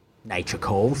 nature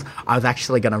calls, I was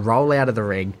actually going to roll out of the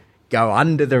ring, go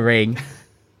under the ring,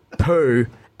 poo,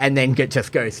 and then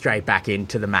just go straight back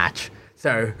into the match.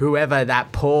 So whoever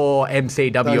that poor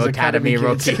MCW Academy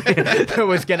rookie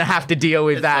was going to have to deal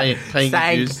with that,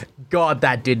 thank God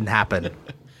that didn't happen.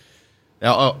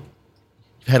 Now,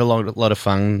 you've had a lot of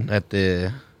fun at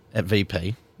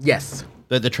VP. Yes.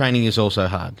 But the training is also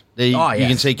hard. You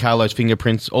can see Carlo's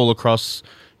fingerprints all across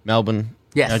Melbourne.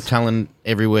 Yes. Talent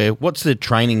everywhere. What's the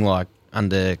training like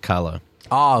under Carlo?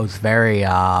 Oh, it was very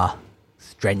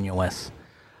strenuous.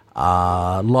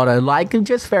 A lot of,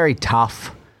 just very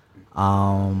tough.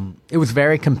 It was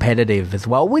very competitive as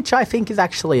well, which I think is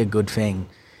actually a good thing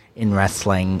in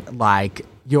wrestling.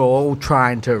 You're all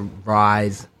trying to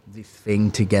rise this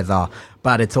thing together,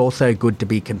 but it's also good to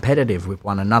be competitive with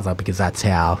one another because that's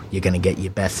how you're going to get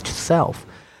your best self.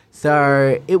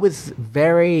 So it was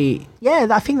very,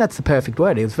 I think that's the perfect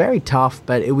word. It was very tough,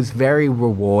 but it was very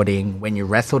rewarding when you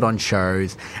wrestled on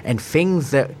shows and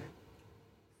things that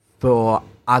for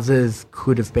others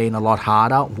could have been a lot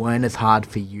harder, weren't as hard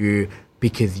for you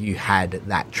because you had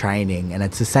that training. And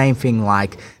it's the same thing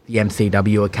like the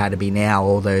MCW Academy now,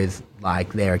 all those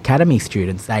like their academy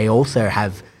students, they also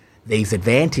have these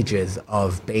advantages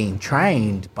of being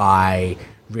trained by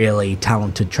really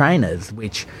talented trainers,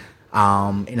 which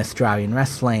in Australian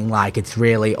wrestling, like it's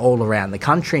really all around the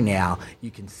country now.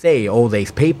 You can see all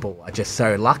these people are just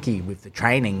so lucky with the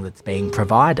training that's being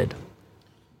provided.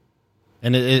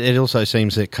 And it also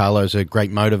seems that Carlo's a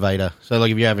great motivator. So,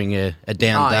 like, if you're having a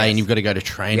down day and you've got to go to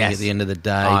training at the end of the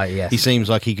day, he seems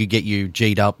like he could get you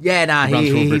G'd up. Yeah, no,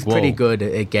 he's pretty good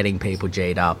at getting people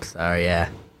G'd up. So, yeah.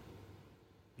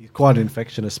 He's quite an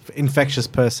infectious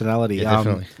personality. Yeah,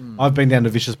 definitely. I've been down to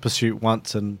Vicious Pursuit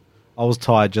once, and I was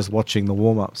tired just watching the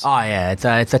warm-ups. Oh, yeah,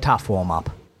 it's a tough warm-up.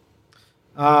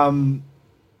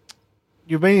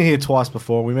 You've been here twice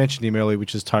before. We mentioned him earlier,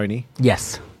 which is Tony.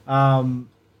 Yes.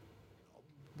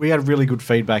 We had really good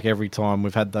feedback every time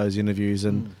we've had those interviews,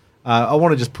 and I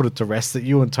want to just put it to rest that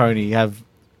you and Tony have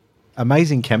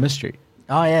amazing chemistry.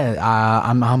 Oh yeah,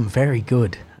 I'm very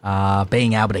good.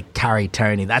 Being able to carry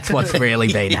Tony, that's what's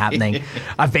really been happening.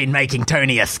 I've been making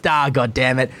Tony a star. God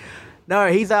damn it!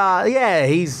 No, he's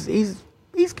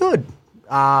good.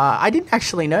 I didn't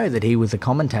actually know that he was a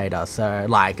commentator, so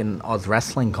like an Oz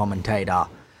wrestling commentator.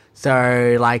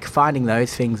 So like finding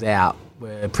those things out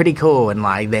were pretty cool, and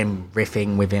like them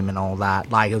riffing with him and all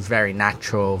that. Like it was very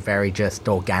natural, very just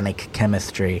organic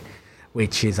chemistry,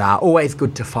 which is always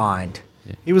good to find.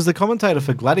 Yeah. He was the commentator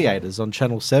for Gladiators on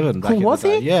Channel 7 back in the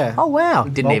day. He? Yeah. Oh wow,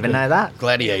 didn't Vulcan. even know that.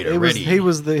 Gladiator, he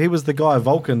was the guy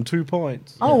Vulcan 2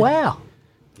 points. Oh wow.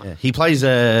 Yeah, he plays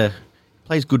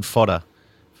good fodder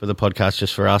for the podcast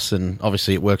just for us, and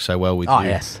obviously it works so well with you. Oh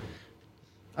yes.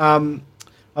 I've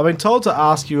been told to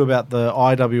ask you about the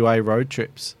IWA road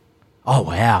trips. Oh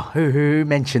wow, who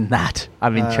mentioned that?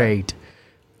 I'm intrigued.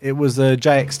 It was the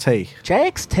JXT.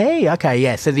 JXT, okay,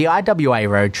 yeah. So the IWA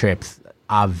road trips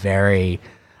are very,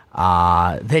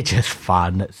 they're just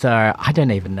fun. So I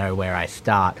don't even know where I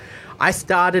start. I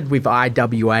started with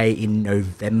IWA in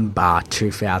November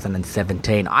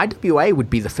 2017. IWA would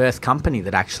be the first company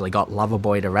that actually got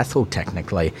Loverboy to wrestle,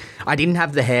 technically. I didn't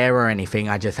have the hair or anything.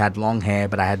 I just had long hair,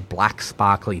 but I had black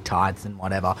sparkly tights and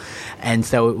whatever. And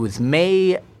so it was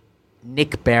me,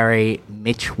 Nick Berry,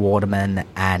 Mitch Waterman,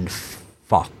 and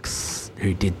Fox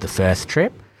who did the first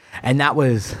trip. And that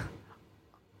was...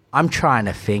 I'm trying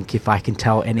to think if I can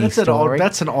tell any story.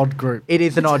 That's an odd group. It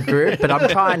is an odd group, but I'm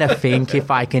trying to think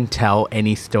if I can tell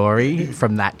any story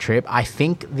from that trip. I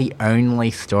think the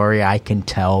only story I can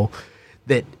tell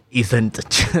that isn't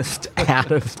just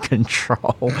out of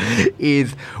control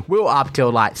is we were up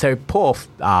till so poor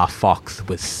Fox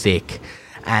was sick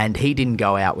and he didn't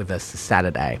go out with us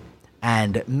Saturday.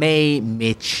 And me,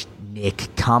 Mitch,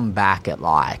 Nick come back at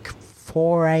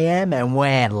 4 a.m. and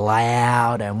we're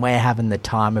loud and we're having the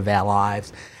time of our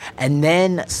lives. And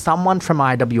then someone from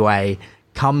IWA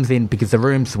comes in because the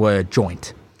rooms were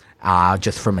joint,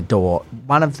 just from a door.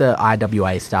 One of the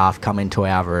IWA staff come into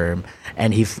our room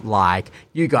and he's like,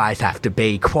 you guys have to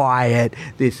be quiet.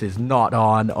 This is not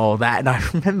on, all that. And I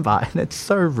remember, and it's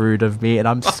so rude of me, and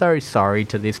I'm so sorry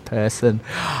to this person.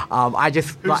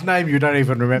 Whose name you don't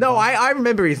even remember? No, I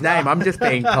remember his name. I'm just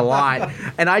being polite.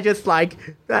 And I just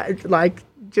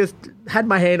just had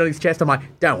my hand on his chest. I'm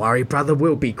like, don't worry, brother,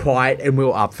 we'll be quiet. And we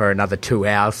were up for another 2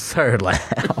 hours, so loud.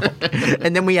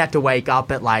 And then we had to wake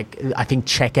up at I think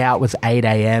checkout was 8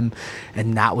 a.m.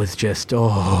 And that was just,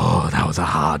 that was a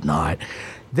hard night.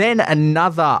 Then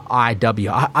another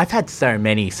IW. I've had so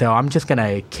many, so I'm just going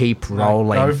to keep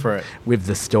rolling go for it. With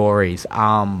the stories.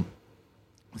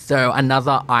 So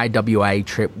another IWA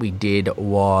trip we did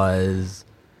was...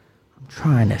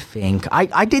 trying to think.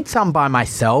 I did some by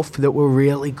myself that were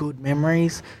really good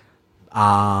memories.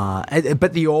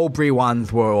 But the Albury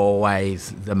ones were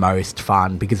always the most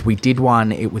fun because we did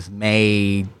one, it was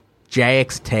me,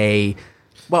 JXT.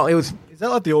 Well, it was... Is that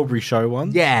like the Albury show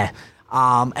one? Yeah.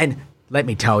 And let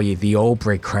me tell you, the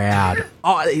Albury crowd...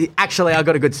 actually, I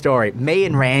got a good story. Me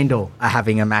and Randall are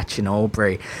having a match in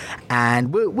Albury.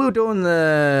 And we're doing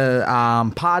the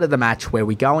part of the match where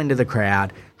we go into the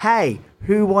crowd. Hey,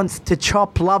 who wants to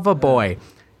chop Loverboy?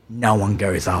 No one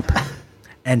goes up.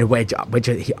 And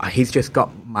he's just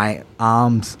got my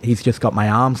arms. He's just got my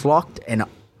arms locked, and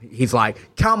he's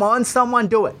like, "Come on, someone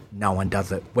do it." No one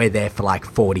does it. We're there for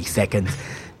 40 seconds.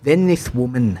 Then this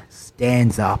woman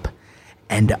stands up,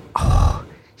 and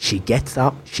she gets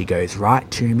up. She goes right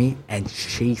to me, and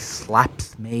she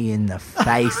slaps me in the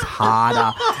face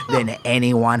harder than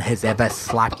anyone has ever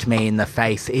slapped me in the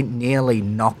face. It nearly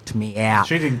knocked me out.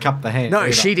 She didn't cup the hand.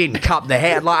 No, she didn't cup the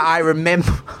hand. I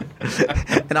remember.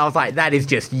 And I was like, that is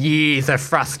just years of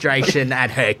frustration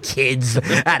at her kids,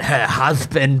 at her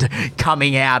husband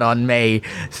coming out on me.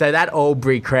 So that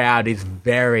Albury crowd is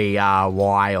very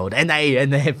wild, and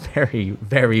they're very,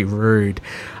 very rude.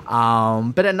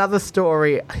 But another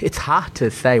story, it's hard to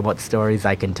say what stories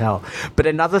I can tell, but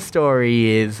another story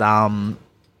is in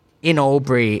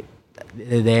Albury,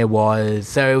 it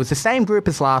was the same group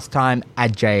as last time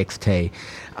at JXT.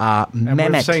 And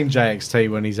Mehmet, we've seen JXT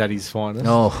when he's at his finest.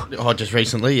 Oh, just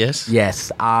recently, yes.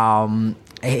 Yes.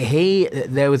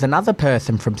 There was another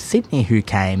person from Sydney who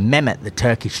came, Mehmet, the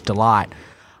Turkish delight,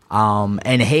 and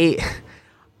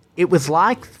it was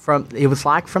like from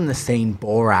the scene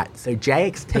Borat. So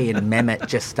JXT and Mehmet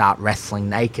just start wrestling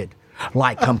naked,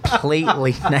 like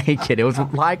completely naked. It was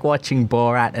like watching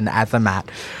Borat and Azamat.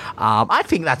 I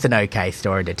think that's an okay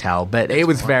story to tell, but it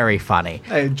was very funny.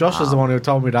 Hey, Josh was the one who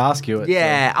told me to ask you it.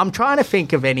 Yeah, so. I'm trying to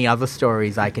think of any other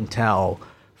stories I can tell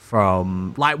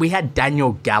from... Like, we had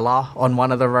Daniel Geller on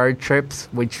one of the road trips,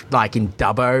 which, like, in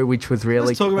Dubbo, which was really...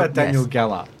 Let's talk about Daniel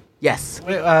Geller. Yes.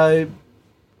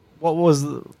 What was...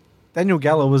 Daniel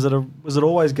Geller, was it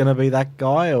always going to be that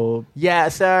guy, or...? Yeah,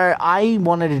 so I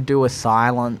wanted to do a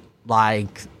silent,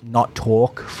 like, not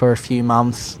talk for a few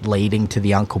months leading to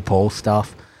the Uncle Paul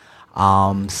stuff.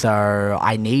 So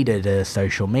I needed a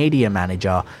social media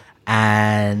manager,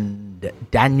 and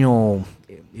Daniel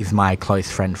is my close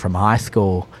friend from high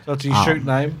school. So it's his shoot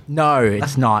name? No,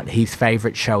 it's not. His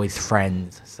favourite show is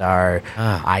Friends. So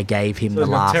I gave him the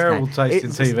last name. Terrible taste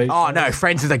in TV. Oh, no,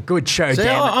 Friends is a good show, See,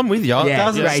 I'm with you. Yeah, it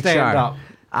doesn't great stand show. up.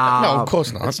 No, of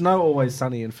course not. It's not Always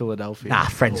Sunny in Philadelphia. Nah,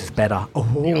 Friends is better.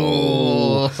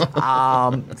 Oh.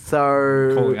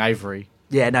 So... Calling Avery.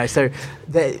 Yeah, no, so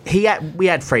we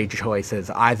had three choices.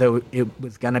 Either it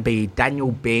was going to be Daniel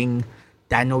Bing,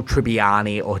 Daniel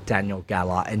Tribbiani, or Daniel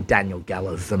Geller, and Daniel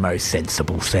Geller's the most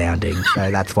sensible sounding,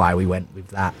 so that's why we went with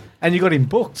that. And you got him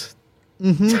booked.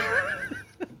 Mm-hmm.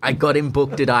 I got him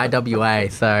booked at IWA,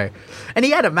 and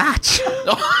he had a match.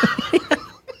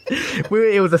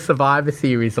 It was a Survivor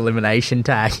Series elimination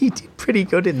tag. He did pretty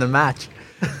good in the match.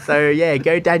 So, yeah,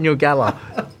 go Daniel Geller.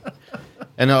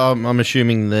 And I'm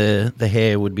assuming the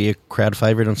hair would be a crowd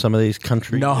favourite on some of these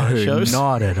country shows? No,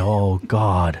 not at all.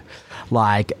 God.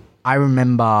 Like, I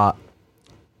remember,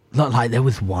 like, there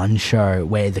was one show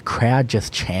where the crowd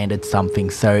just chanted something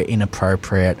so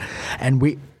inappropriate. And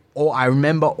I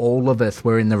remember all of us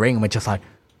were in the ring and we're just like,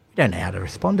 we don't know how to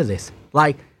respond to this.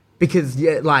 Like, because,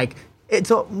 yeah, like,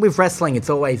 with wrestling, it's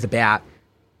always about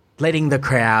letting the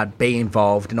crowd be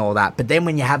involved and all that. But then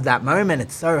when you have that moment,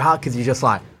 it's so hard because you're just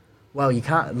like, well, you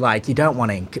can't, like, you don't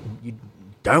want to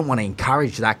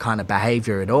encourage that kind of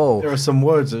behaviour at all. There are some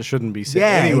words that shouldn't be said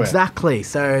anywhere. Yeah, exactly.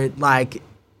 So, like,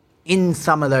 in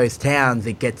some of those towns,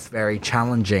 it gets very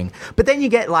challenging. But then you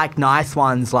get, like, nice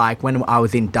ones, like when I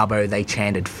was in Dubbo, they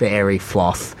chanted fairy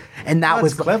floss. And that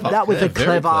was clever. That was very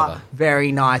clever,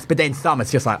 very nice. But then some,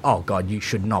 it's just like, oh, God, you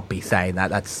should not be saying that.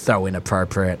 That's so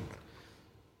inappropriate.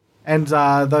 And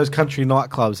those country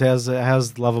nightclubs, how's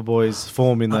Loverboy's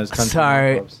form in those country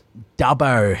nightclubs?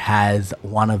 Dubbo has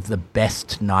one of the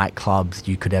best nightclubs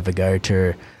you could ever go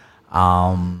to.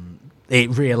 I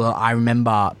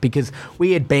remember because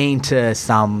we had been to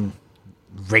some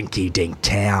rinky-dink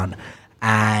town,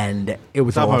 and it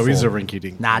was Dubbo awful. is a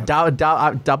rinky-dink. Nah,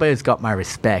 Dubbo's got my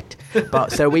respect.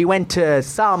 But so we went to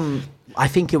some. I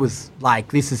think it was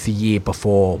like, this is the year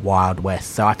before Wild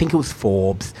West, so I think it was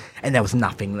Forbes, and there was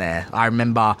nothing there. I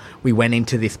remember we went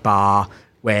into this bar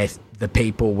where the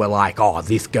people were like, oh,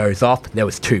 this goes off. There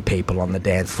was 2 people on the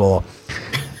dance floor.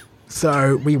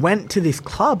 So we went to this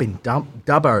club in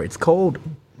Dubbo. It's called,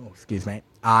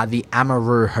 the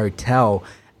Amaru Hotel.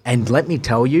 And let me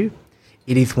tell you,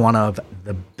 it is one of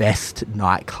the best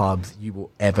nightclubs you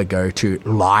will ever go to.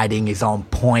 Lighting is on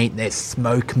point. There's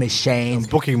smoke machines.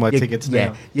 I'm booking my tickets now.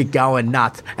 Yeah, you're going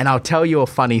nuts. And I'll tell you a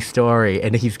funny story,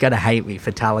 and he's going to hate me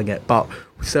for telling it. But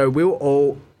so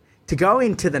to go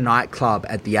into the nightclub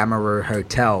at the Amaru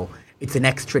Hotel, it's an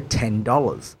extra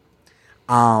 $10.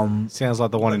 Sounds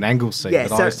like the one in Anglesey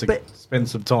that I used to spend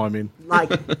some time in.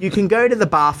 Like, you can go to the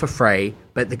bar for free,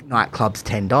 but the nightclub's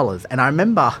 $10. And I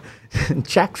remember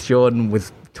Jax Jordan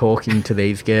was talking to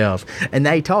these girls, and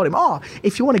they told him, oh,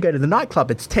 if you want to go to the nightclub,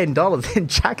 it's $10. And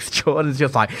Jax Jordan's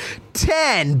just like,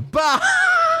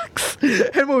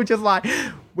 $10? And we were just like,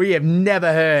 we have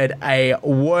never heard a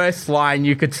worse line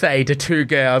you could say to 2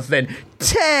 girls than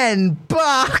 $10.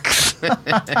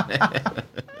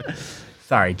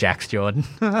 Sorry, Jax Jordan.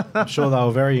 I'm sure they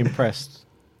were very impressed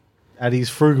at his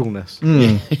frugalness.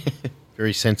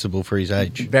 Very sensible for his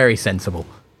age. Very sensible.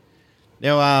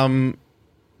 Now,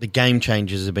 the Game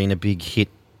Changers have been a big hit.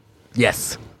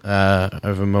 Yes.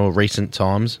 over more recent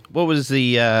times. What was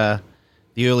the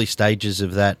early stages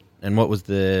of that, and what was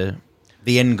the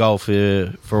end goal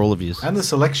for all of you? And the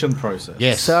selection process.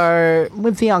 Yes. So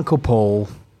with the Uncle Paul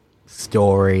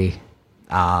story,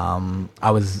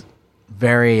 I was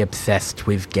very obsessed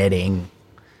with getting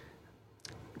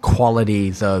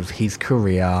qualities of his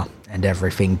career and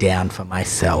everything down for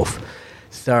myself.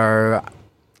 So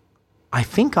I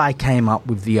think I came up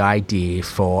with the idea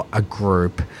for a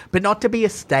group, but not to be a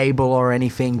stable or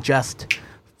anything, just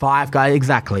 5 guys,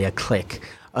 exactly a clique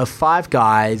of 5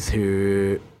 guys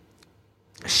who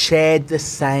shared the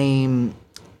same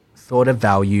sort of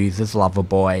values as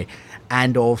Loverboy,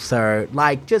 and also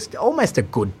like just almost a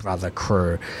good brother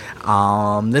crew.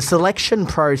 The selection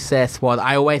process was,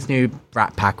 I always knew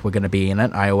Brat Pack were going to be in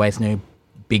it. I always knew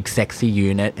Big Sexy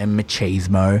Unit and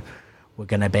Machismo were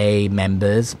going to be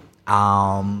members.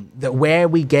 That where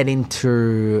we get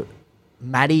into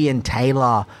Maddie and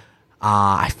Taylor,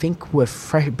 I think we're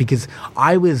fresh, because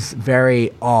I was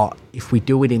very, if we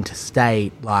do it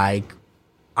interstate, like,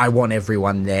 I want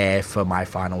everyone there for my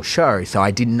final show, so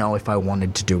I didn't know if I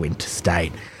wanted to do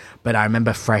interstate. But I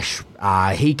remember Fresh,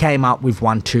 he came up with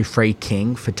 1, 2, 3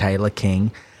 King for Taylor King,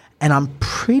 and I'm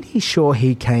pretty sure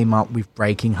he came up with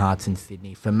Breaking Hearts in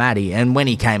Sydney for Maddie. And when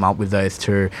he came up with those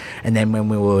two, and then when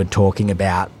we were talking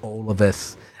about all of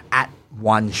us at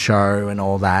one show and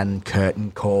all that, and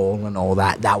curtain call and all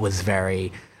that, that was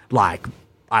very, like,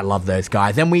 I love those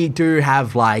guys. And we do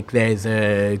have, like, there's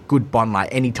a good bond.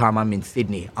 Like, anytime I'm in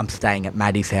Sydney, I'm staying at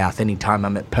Maddie's house. Anytime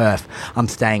I'm at Perth, I'm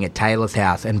staying at Taylor's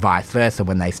house, and vice versa.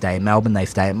 When they stay in Melbourne, they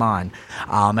stay at mine.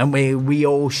 And we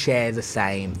all share the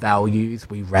same values.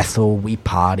 We wrestle, we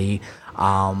party,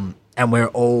 and we're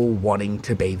all wanting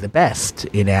to be the best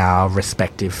in our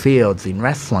respective fields in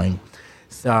wrestling.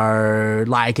 So,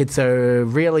 like, it's a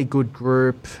really good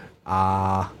group.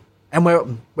 And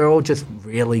we're all just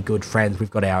really good friends.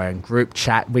 We've got our own group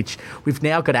chat, which we've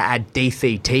now got to add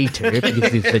DCT to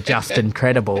because it's just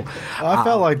incredible. I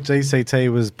felt like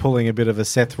DCT was pulling a bit of a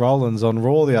Seth Rollins on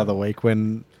Raw the other week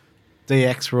when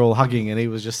DX were all hugging and he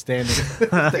was just standing.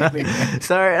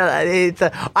 So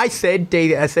I said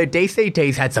so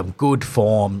DCT's had some good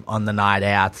form on the night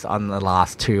outs on the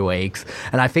last 2 weeks,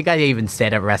 and I think I even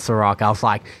said at Wrestle Rock, I was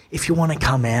like, if you want to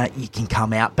come out, you can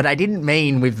come out, but I didn't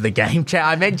mean with the game chat.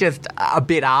 I meant just a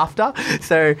bit after.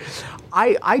 So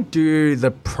I do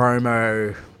the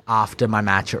promo after my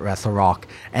match at Wrestle Rock,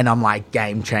 and I'm like,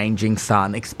 game changing,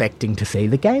 son, expecting to see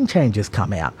the game changers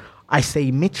come out. I see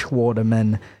Mitch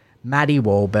Waterman, Maddie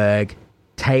Wahlberg,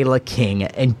 Taylor King,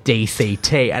 and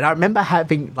DCT. And I remember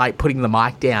putting the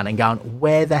mic down and going,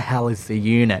 where the hell is the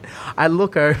unit? I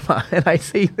look over and I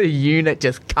see the unit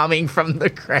just coming from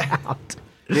the crowd.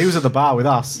 He was at the bar with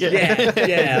us.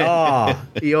 Yeah.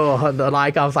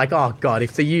 I was like, oh God,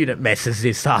 if the unit messes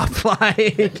this up,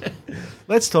 like.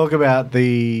 Let's talk about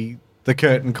the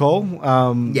curtain call.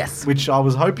 Yes. Which I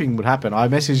was hoping would happen. I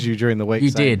messaged you during the week. You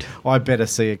saying, did. I better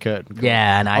see a curtain call.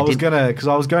 Yeah, and I was going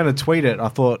to tweet it. I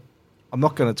thought, I'm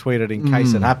not going to tweet it in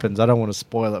case it happens. I don't want to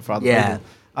spoil it for other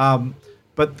people.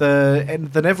 But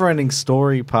the never-ending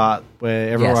story part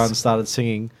where everyone started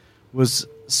singing was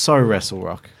so Wrestle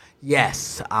Rock.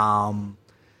 Yes.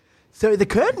 So the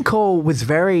curtain call was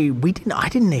I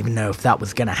didn't even know if that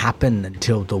was going to happen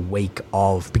until the week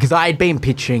of, because I had been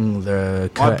pitching the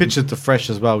curtain. I pitched it to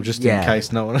Fresh as well, just in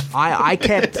case no one.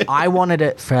 I wanted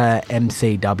it for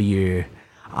MCW,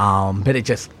 but it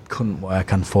just couldn't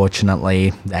work,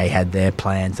 unfortunately. They had their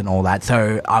plans and all that.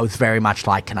 So I was very much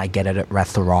like, can I get it at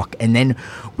Wrestle Rock? And then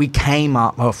we came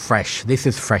up, Fresh, this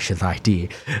is Fresh's idea.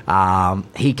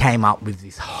 He came up with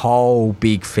this whole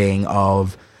big thing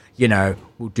of,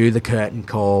 we'll do the curtain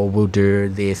call, we'll do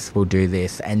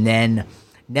this. And then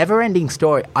never-ending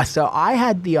story. So I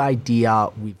had the idea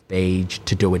with Beej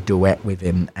to do a duet with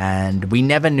him, and we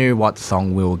never knew what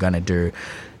song we were going to do.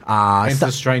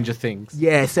 Enter Stranger Things.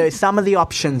 Yeah, so some of the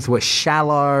options were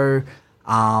Shallow,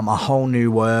 A Whole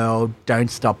New World, Don't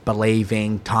Stop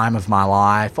Believing, Time of My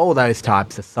Life, all those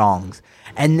types of songs.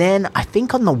 And then I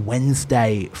think on the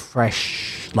Wednesday,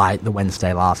 Fresh, like the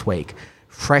Wednesday last week,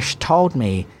 Fresh told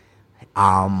me,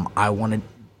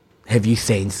 have you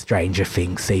seen Stranger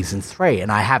Things Season 3? And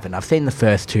I haven't. I've seen the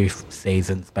first 2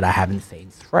 seasons, but I haven't seen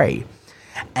 3.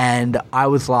 And I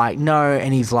was like, no.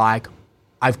 And he's like,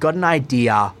 I've got an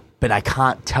idea, but I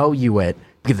can't tell you it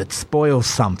because it spoils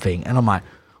something. And I'm like,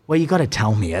 well, you got to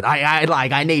tell me it.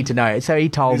 I need to know it. So he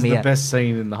told me it's the best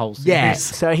scene in the whole series. Yeah.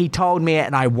 So he told me it,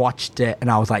 and I watched it,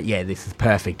 and I was like, yeah, this is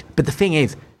perfect. But the thing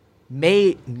is,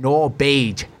 me nor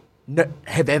Beej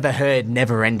have ever heard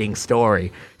Never Ending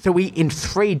Story. So we, in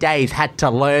 3 days, had to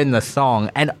learn the song.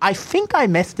 And I think I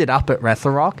messed it up at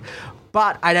Wrestle Rock,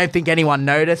 but I don't think anyone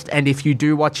noticed. And if you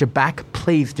do watch it back,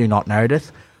 please do not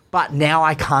notice. But now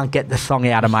I can't get the song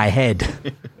out of my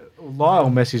head. Lyle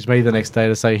messaged me the next day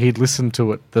to say he'd listened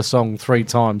to the song 3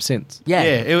 times since. Yeah.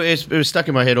 It was stuck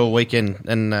in my head all weekend.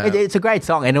 And it's a great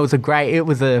song, and it was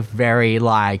a very,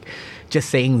 like, just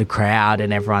seeing the crowd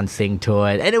and everyone sing to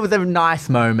it. And it was a nice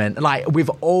moment, like, with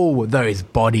all those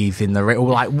bodies in the ring.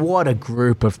 Like, what a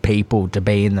group of people to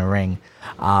be in the ring.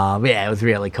 It was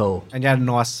really cool. And you had a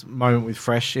nice moment with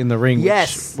Fresh in the ring,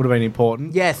 yes, which would have been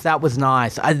important. Yes, that was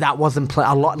nice. That wasn't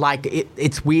a lot. Like,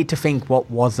 it's weird to think what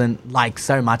wasn't, like,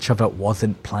 so much of it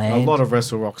wasn't planned. A lot of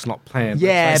Wrestle Rock's not planned.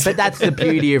 Yeah, but that's the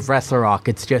beauty of Wrestle Rock.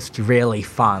 It's just really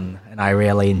fun, and I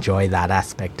really enjoy that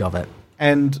aspect of it.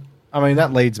 And I mean,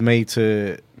 that leads me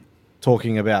to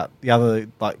talking about the other,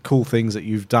 like, cool things that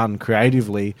you've done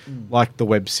creatively, like the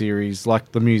web series,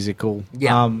 like the musical.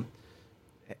 Yeah.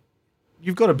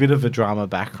 You've got a bit of a drama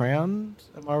background,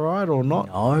 am I right, or not?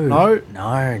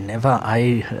 No, never.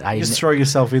 I just throw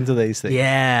yourself into these things.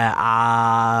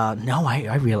 Yeah. No,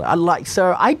 I really like.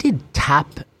 So I did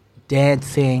tap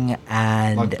dancing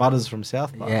and like Butters from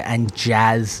South Park. Yeah, and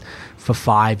jazz for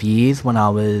 5 years when I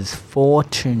was 4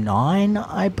 to 9,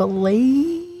 I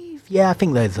believe. Yeah, I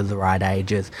think those are the right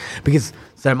ages.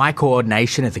 So my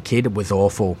coordination as a kid was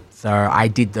awful. So I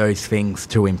did those things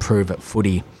to improve at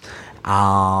footy.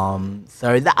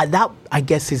 So that I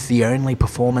guess is the only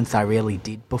performance I really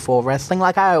did before wrestling.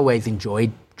 Like, I always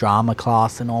enjoyed drama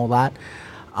class and all that.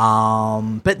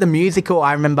 But the musical,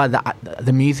 I remember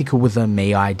the musical was a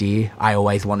me idea. I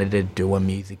always wanted to do a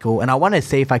musical, and I wanted to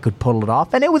see if I could pull it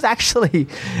off. And it was actually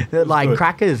like good.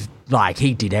 Crackers, like,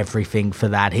 he did everything for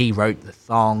that. He wrote the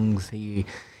songs. He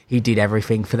did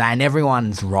everything for that, and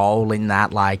everyone's role in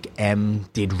that, like, Em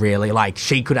did really, like,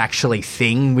 she could actually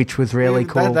sing, which was really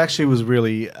cool. That actually was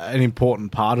really an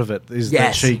important part of it, is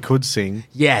that she could sing.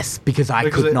 Yes, because I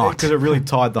could not. Because it really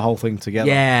tied the whole thing together.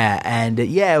 Yeah, and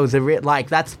it was like,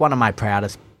 that's one of my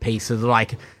proudest pieces.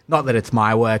 Like, not that it's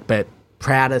my work, but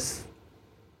proudest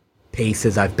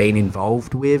pieces I've been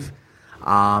involved with.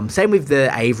 Same with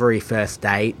the Avery first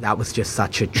date. That was just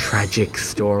such a tragic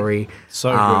story.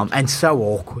 So good. And so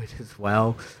awkward as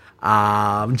well.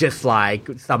 Just like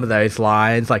some of those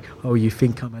lines, like, oh, you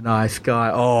think I'm a nice guy?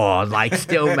 Oh, like,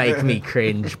 still make me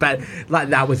cringe. But, like,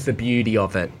 that was the beauty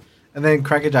of it. And then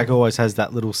Crackerjack always has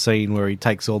that little scene where he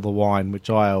takes all the wine, which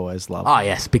I always love. Oh,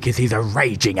 yes, because he's a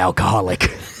raging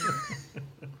alcoholic.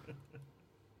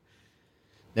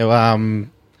 Now,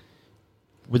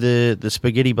 with the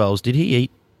spaghetti bowls, did he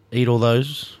eat all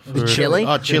those? The chili?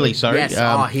 Oh, chili, sorry.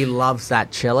 Yes, he loves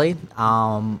that chili.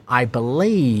 I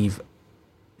believe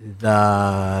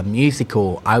the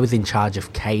musical, I was in charge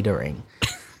of catering.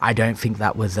 I don't think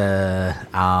that was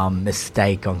a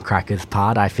mistake on Cracker's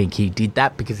part. I think he did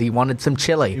that because he wanted some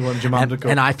chili. He wanted your mum to cook.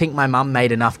 And I think my mum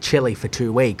made enough chili for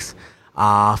 2 weeks.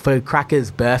 For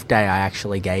Cracker's birthday, I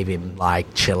actually gave him,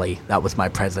 like, chili. That was my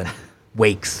present.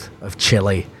 Weeks of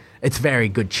chili. It's very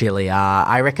good chili.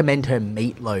 I recommend her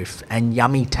meatloaf and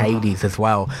yummy taties as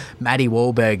well. Maddie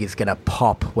Wahlberg is going to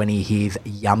pop when he hears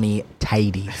yummy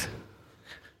taties.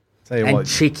 Tell you and what,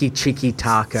 chicky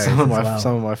tacos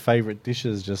some of my favourite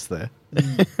dishes just there.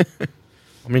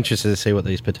 I'm interested to see what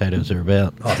these potatoes are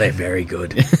about. Oh, they're very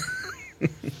good.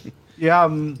 Yeah, I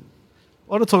want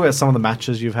to talk about some of the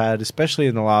matches you've had, especially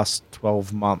in the last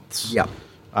 12 months. Yep.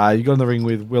 You got in the ring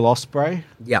with Will Ospreay.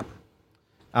 Yep.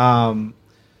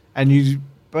 And you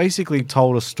basically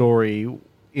told a story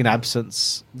in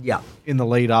absence in the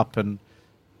lead up and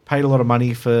paid a lot of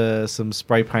money for some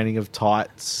spray painting of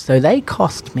tights. So they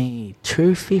cost me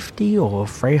 $250 or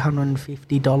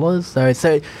 $350.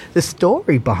 So the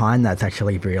story behind that's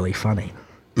actually really funny.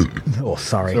 Oh,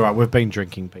 sorry. It's all right, we've been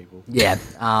drinking, people. Yeah.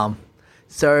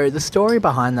 So the story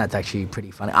behind that's actually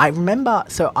pretty funny. I remember,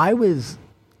 so I was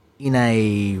in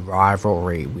a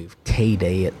rivalry with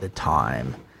TD at the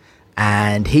time,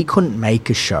 and he couldn't make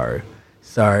a show.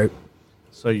 So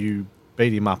you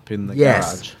beat him up in the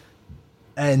garage.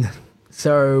 And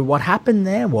so what happened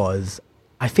there was,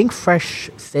 I think Fresh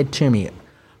said to me,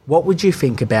 what would you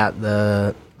think about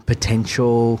the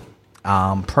potential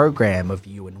program of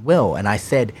you and Will? And I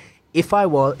said, if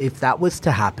that was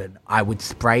to happen, I would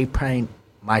spray paint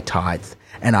my tights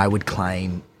and I would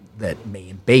claim that me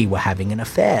and B were having an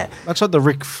affair. That's like the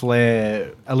Ric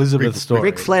Flair Elizabeth story.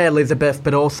 Ric Flair Elizabeth,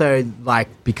 but also, like,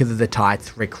 because of the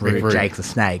tights, Rick Rude, Jake the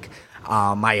Snake.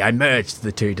 I merged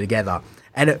the two together.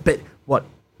 But what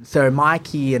So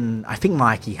Mikey and I think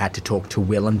Mikey had to talk to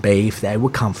Will and B if they were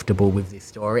comfortable with this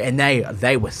story, and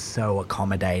they were so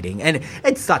accommodating. And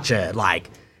it's such a like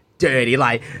dirty,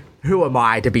 like, who am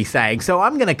I to be saying? So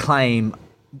I'm gonna claim,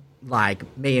 like,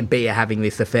 me and B are having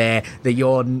this affair, that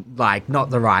you're like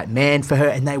not the right man for her.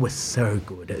 And they were so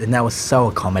good, and they were so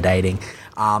accommodating.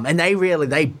 And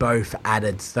they both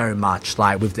added so much,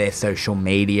 like, with their social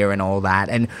media and all that,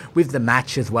 and with the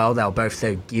match as well. They were both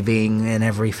so giving and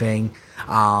everything.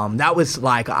 That was,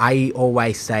 like, I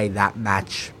always say that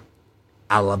match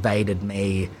elevated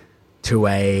me to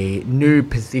a new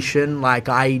position. Like,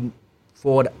 I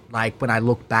thought, like, when I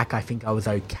look back, I think I was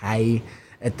okay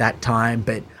at that time,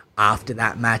 but after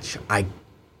that match, I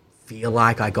feel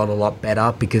like I got a lot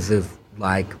better because of,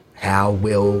 like, how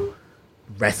Will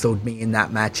wrestled me in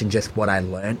that match and just what I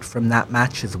learnt from that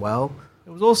match as well. It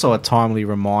was also a timely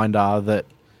reminder that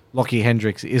Lochy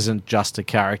Hendricks isn't just a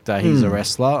character, he's a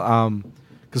wrestler.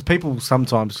 Because people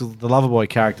sometimes, cause the Loverboy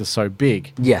character is so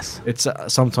big, yes, it's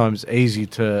sometimes easy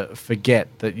to forget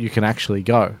that you can actually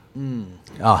go.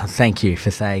 Oh, thank you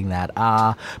for saying that.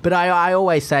 But I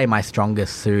always say my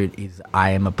strongest suit is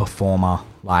I am a performer.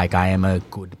 Like, I am a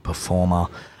good performer.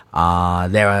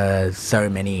 There are so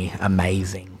many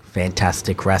amazing,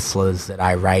 fantastic wrestlers that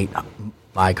I rate,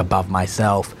 like, above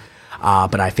myself.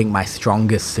 But I think my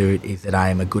strongest suit is that I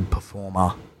am a good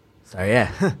performer. So,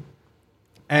 yeah.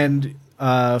 And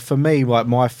for me, like,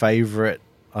 my favourite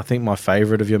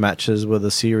of your matches were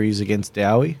the series against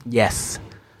Dowie. Yes.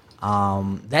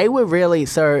 They were really...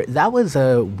 So, that was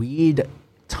a weird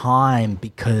time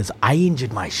because I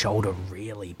injured my shoulder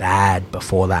really bad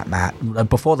before that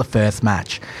before the first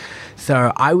match.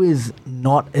 So, I was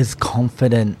not as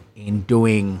confident in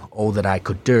doing all that I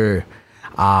could do.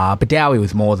 But Dowie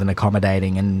was more than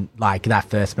accommodating, and, like, that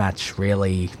first match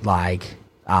really, like,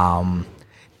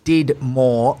 did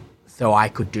more so I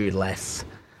could do less.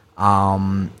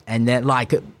 And then,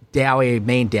 like,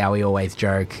 me and Dowie always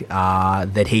joke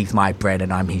that he's my Brett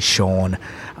and I'm his Sean,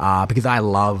 because I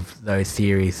love those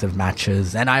series of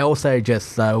matches. And I also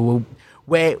just,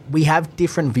 where we have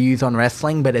different views on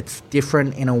wrestling, but it's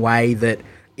different in a way that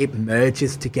it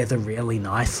merges together really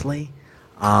nicely.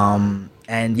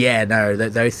 And yeah, no,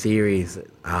 those series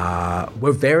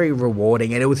were very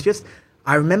rewarding. And it was just,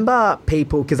 I remember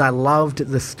people, because I loved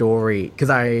the story, because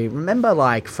I remember,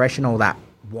 like, Fresh and all that,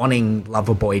 wanting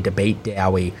Loverboy to beat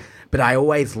Dowie, but I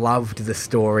always loved the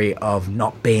story of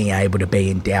not being able to be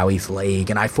in Dowie's league,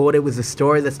 and I thought it was a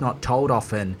story that's not told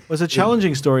often. It was a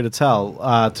challenging story to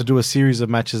tell, to do a series of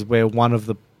matches where one of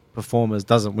the performers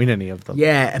doesn't win any of them.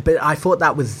 Yeah, but I thought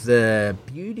that was the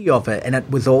beauty of it, and it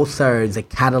was also the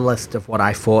catalyst of what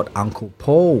I thought Uncle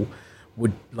Paul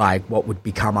would, like, what would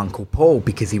become Uncle Paul,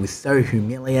 because he was so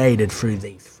humiliated through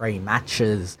these 3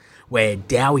 matches where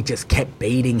Dowie just kept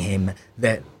beating him,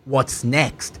 that what's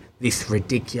next? This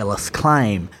ridiculous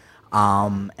claim.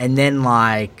 And then,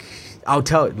 like, I'll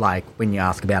tell, like, when you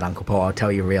ask about Uncle Paul, I'll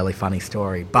tell you a really funny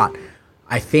story. But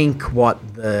I think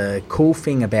what the cool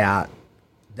thing about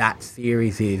that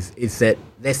series is that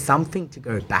there's something to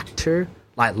go back to.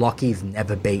 Like, Lochy's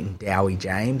never beaten Dowie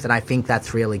James, and I think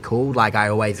that's really cool. Like, I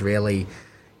always really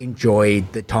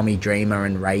enjoyed the Tommy Dreamer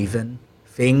and Raven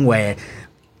thing, where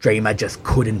Dreamer just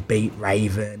couldn't beat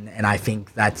Raven, and I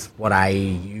think that's what I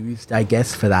used, I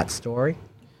guess, for that story.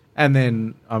 And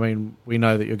then, I mean, we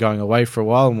know that you're going away for a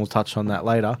while, and we'll touch on that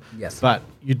later. Yes. But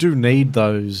you do need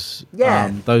those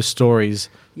stories.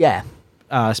 Yeah.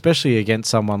 Especially against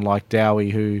someone like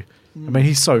Dowie, who, I mean,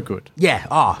 he's so good.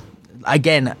 Yeah.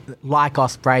 Again, like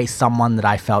Ospreay, someone that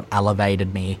I felt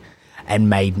elevated me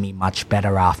and made me much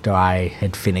better after I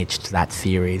had finished that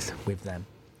series with them.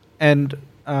 And,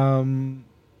 I mean,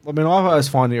 I always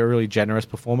find you a really generous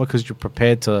performer because you're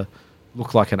prepared to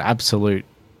look like an absolute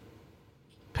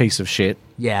piece of shit.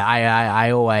 Yeah,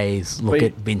 I always look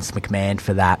at Vince McMahon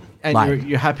for that. And like,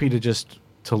 you're happy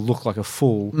to look like a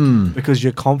fool because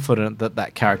you're confident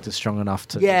that character's strong enough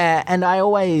to... Yeah, and I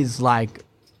always, like,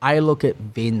 I look at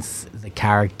Vince, the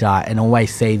character, and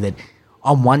always say that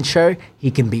on one show,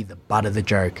 he can be the butt of the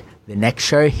joke. The next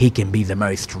show, he can be the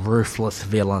most ruthless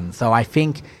villain. So I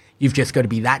think you've just got to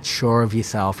be that sure of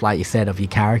yourself, like you said, of your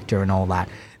character and all that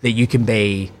you can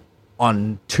be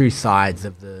on 2 sides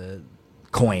of the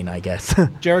coin, I guess.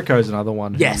 Jericho's another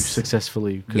one who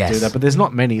successfully could do that, but there's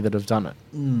not many that have done it.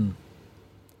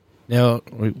 Now,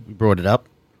 we brought it up.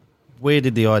 Where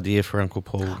did the idea for Uncle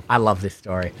Paul... I love this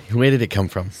story. Where did it come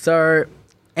from? So,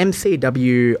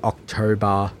 MCW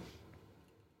October,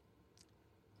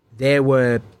 there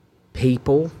were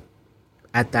people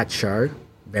at that show,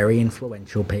 very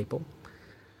influential people,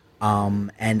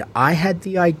 and I had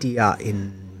the idea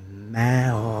in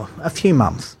a few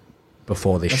months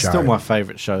before this show. It's still my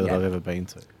favourite show that I've ever been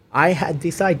to. I had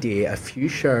this idea a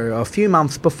few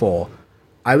months before.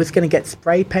 I was going to get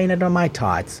spray painted on my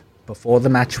tights before the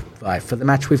match, for the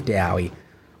match with Dowie,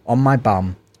 on my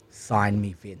bum, sign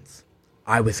me Vince.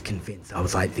 I was convinced. I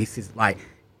was like, this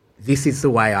is the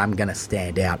way I'm going to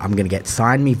stand out. I'm going to get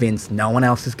sign me Vince. No one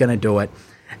else is going to do it.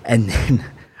 And then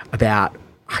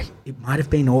it might have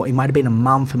been a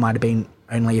month. It might have been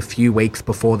only a few weeks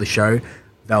before the show.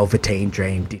 Velveteen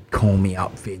Dream did call me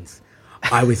up, Vince.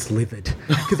 I was livid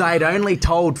because I had only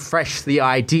told Fresh the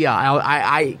idea.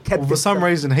 I kept. Well, for some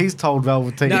reason, he's told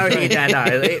Velveteen. No,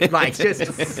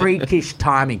 just freakish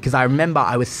timing. Because I remember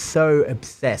I was so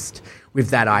obsessed with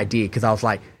that idea because I was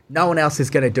like, no one else is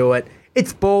going to do it.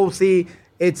 It's ballsy.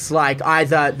 It's like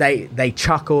either they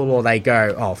chuckle or they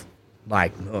go off,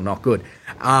 not good.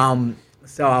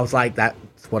 So I was like,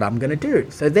 that's what I'm going to do.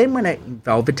 So then when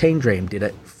Velveteen Dream did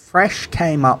it, Fresh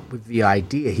came up with the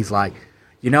idea. He's like,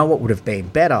 you know what would have been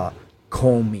better?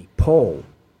 Call me Paul.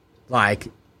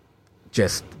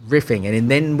 Just riffing.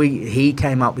 And then he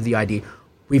came up with the idea.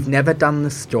 We've never done the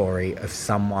story of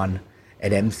someone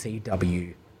at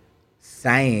MCW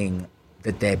saying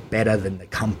that they're better than the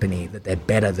company, that they're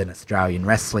better than Australian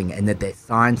wrestling, and that they're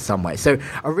signed somewhere. So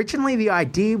originally the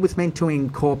idea was meant to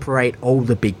incorporate all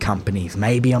the big companies.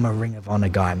 Maybe I'm a Ring of Honor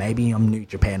guy. Maybe I'm New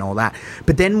Japan, all that.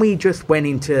 But then we just went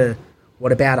into...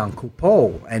 what about Uncle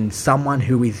Paul and someone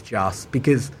who is just,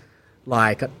 because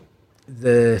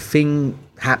the thing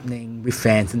happening with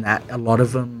fans and that, a lot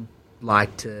of them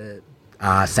like to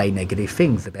say negative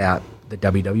things about the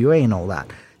WWE and all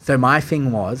that. So my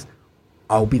thing was,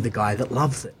 I'll be the guy that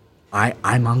loves it.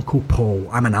 I'm Uncle Paul.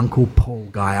 I'm an Uncle Paul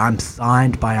guy. I'm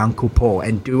signed by Uncle Paul,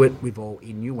 and do it with all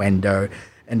innuendo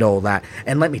and all that.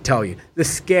 And let me tell you, the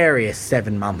scariest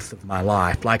 7 months of my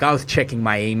life. I was checking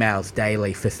my emails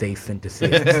daily for cease and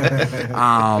desist.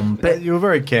 But you were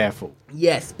very careful.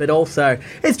 Yes, but also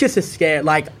it's just a scare.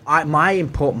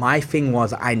 My thing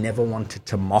was I never wanted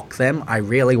to mock them. I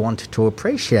really wanted to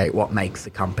appreciate what makes the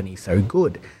company so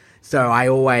good. So I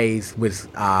always was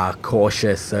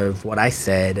cautious of what I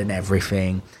said and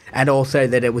everything, and also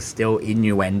that it was still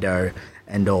innuendo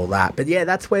and all that. But yeah,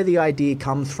 that's where the idea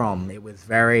comes from. It was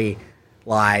very,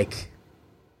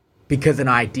 because an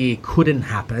idea couldn't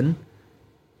happen,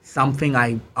 something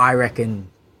I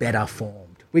reckon better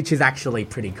formed, which is actually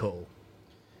pretty cool.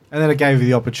 And then it gave you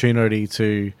the opportunity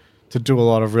to do a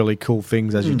lot of really cool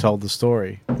things as you told the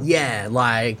story. Yeah,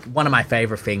 one of my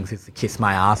favourite things is the kiss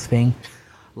my ass thing.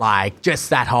 Just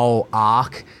that whole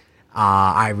arc.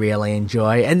 I really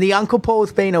enjoy. And the Uncle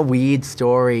Paul's been a weird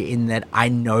story in that I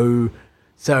know...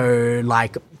 So,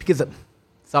 because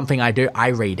something I do, I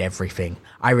read everything.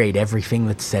 I read everything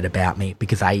that's said about me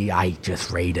because I just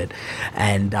read it.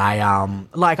 And I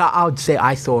would say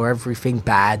I saw everything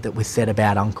bad that was said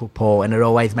about Uncle Paul, and it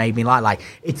always made me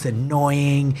it's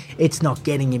annoying, it's not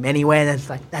getting him anywhere. And it's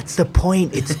that's the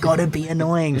point. It's got to be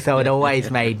annoying. So it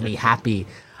always made me happy.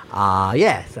 So...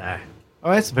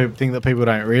 that's the thing that people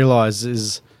don't realise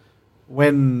is...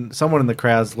 when someone in the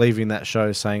crowd's leaving that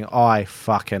show saying, I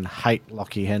fucking hate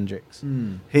Lochy Hendricks.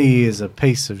 He is a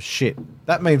piece of shit.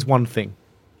 That means one thing.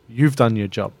 You've done your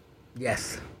job.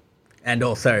 Yes. And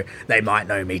also, they might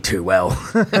know me too well.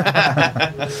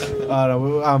 A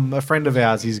friend of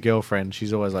ours, his girlfriend,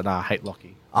 she's always like, I hate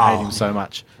Lochy. I hate him so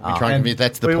much. You're trying to convince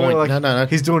that's the point. No.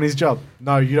 He's doing his job.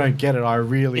 No, you don't get it. I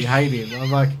really hate him. I'm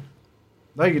like,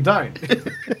 no, you don't.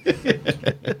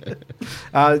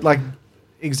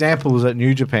 Examples at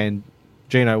New Japan,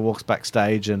 Gino walks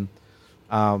backstage and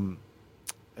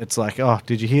it's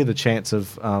did you hear the chants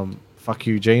of fuck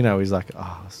you, Gino? He's like,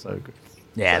 so good.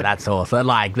 Yeah, that's awesome.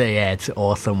 It's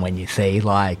awesome when you see,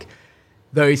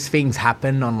 those things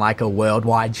happen on, a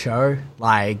worldwide show,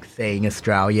 seeing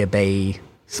Australia be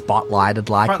spotlighted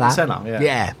like front that. And centre,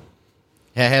 yeah.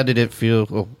 How did it feel,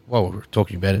 while we were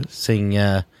talking about it,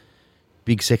 seeing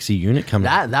Big Sexy Unit come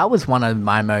in? That was one of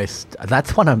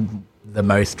the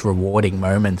most rewarding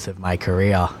moments of my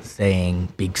career, seeing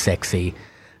Big Sexy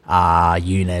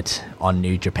Unit on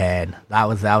New Japan. That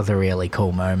was a really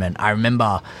cool moment. I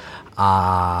remember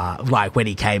when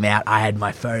he came out, I had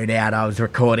my phone out, I was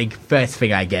recording. First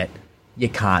thing I get, you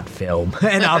can't film.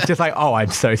 And I was just like, oh,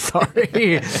 I'm so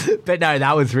sorry. But no,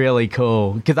 that was really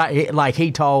cool. Because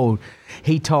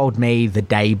he told me the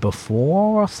day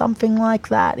before or something like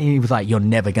that. And he was like, you're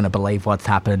never going to believe what's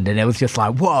happened. And it was just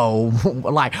like, whoa.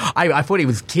 I thought he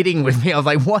was kidding with me. I was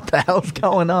like, what the hell's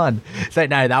going on? So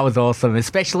no, that was awesome.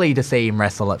 Especially to see him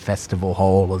wrestle at Festival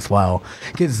Hall as well.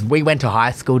 Because we went to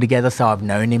high school together, so I've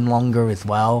known him longer as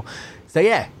well. So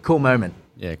yeah, cool moment.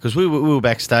 Yeah, because we were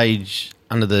backstage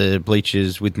under the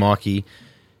bleachers with Mikey,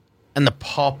 and the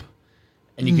pop,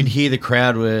 and you could hear the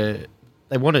crowd where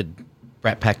they wanted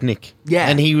Brat Pack Nick. Yeah.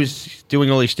 And he was doing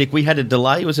all his shtick. We had a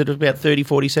delay. Was it about 30,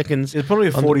 40 seconds? It's probably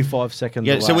a 45-second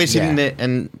delay. So we're sitting there,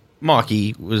 and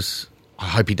Mikey was... I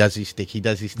hope he does his stick. He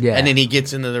does his stick. Yeah. And then he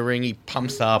gets into the ring. He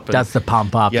pumps up. And, Does the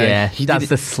pump up, yeah. He Does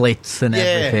the slits and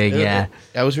everything, yeah.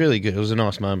 That was really good. It was a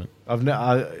nice moment.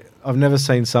 I've never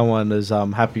seen someone as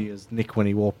happy as Nick when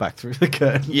he walked back through the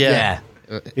curtain. Yeah.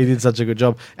 He did such a good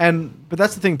job. But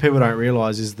that's the thing people don't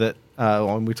realise is that,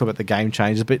 when we talk about the game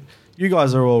changes, but you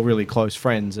guys are all really close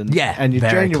friends. And you're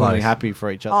genuinely close. happy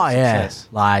for each other's success.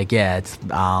 It's...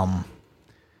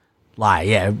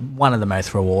 one of the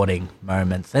most rewarding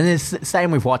moments. And it's the same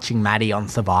with watching Maddie on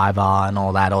Survivor and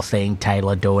all that, or seeing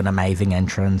Taylor do an amazing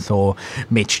entrance, or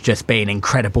Mitch just being an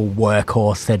incredible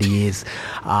workhorse that he is.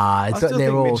 I still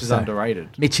think Mitch is underrated.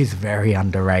 Mitch is very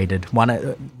underrated. One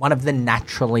of the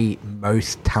naturally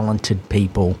most talented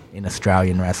people in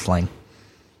Australian wrestling.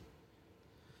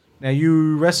 Now,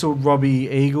 you wrestled Robbie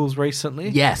Eagles recently.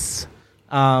 Yes.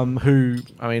 Who,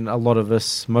 I mean, a lot of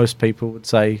us, most people would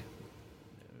say,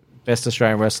 best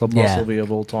Australian wrestler possibly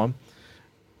of all time.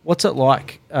 What's it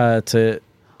like to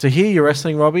hear you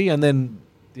wrestling Robbie, and then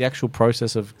the actual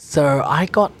process of... So I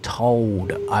got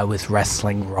told I was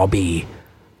wrestling Robbie.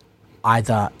 I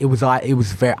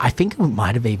think it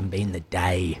might have even been the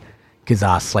day, because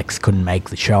Slex couldn't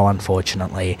make the show,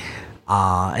 unfortunately.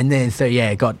 And then,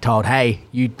 got told, hey,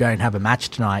 you don't have a match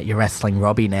tonight. You're wrestling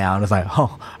Robbie now. And I was like,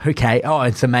 oh, okay. Oh,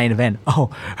 it's a main event. Oh,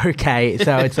 okay.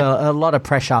 So it's a lot of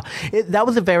pressure. That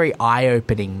was a very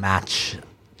eye-opening match,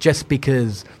 just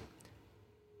because,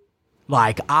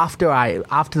 like, after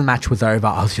the match was over,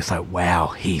 I was just like, wow,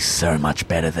 he's so much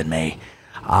better than me.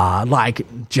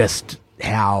 Just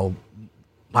how,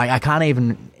 I can't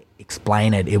even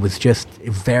explain it. It was just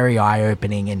very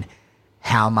eye-opening in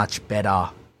how much better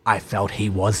I felt he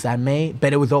was than me,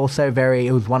 but it was also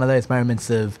it was one of those moments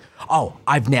of, oh,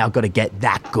 I've now got to get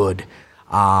that good.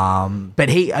 But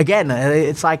he, again,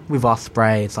 it's like with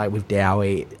Ospreay, it's like with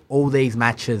Dowie, all these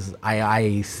matches,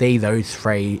 I see those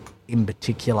three in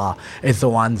particular as the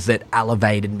ones that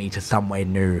elevated me to somewhere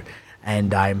new.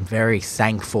 And I'm very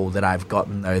thankful that I've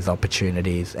gotten those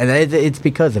opportunities. And it's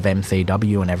because of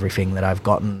MCW and everything that I've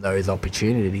gotten those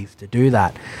opportunities to do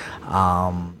that.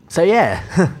 Very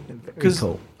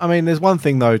cool. I mean, there's one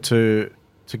thing, though, to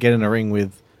get in a ring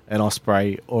with an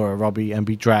Ospreay or a Robbie and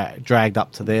be dragged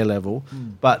up to their level.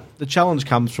 But the challenge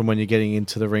comes from when you're getting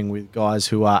into the ring with guys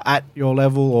who are at your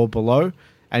level or below,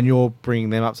 and you're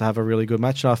bringing them up to have a really good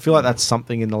match. And I feel like that's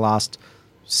something in the last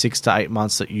 6 to 8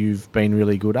 months that you've been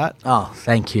really good at. Oh,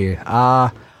 thank you.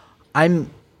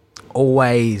 I'm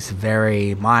always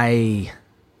very... I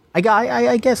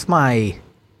guess my...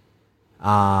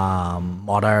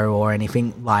 motto or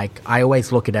anything, like, I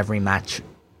always look at every match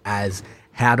as,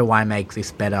 how do I make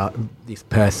this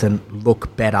person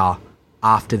look better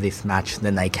after this match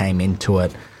than they came into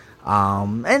it.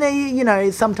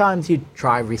 Sometimes you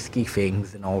try risky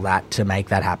things and all that to make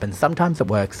that happen. Sometimes it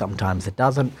works, sometimes it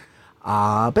doesn't.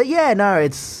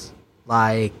 It's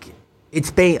like,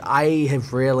 I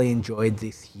have really enjoyed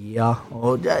this year,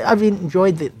 or I've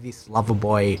enjoyed this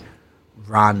Loverboy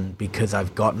run, because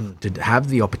I've gotten to have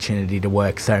the opportunity to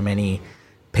work so many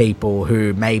people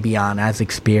who maybe aren't as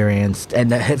experienced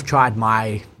and that have tried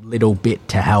my little bit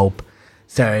to help.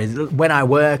 So when I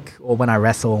work or when I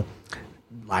wrestle,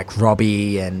 like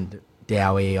Robbie and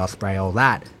Dowie, Ospreay, all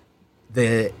that,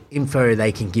 the info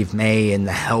they can give me and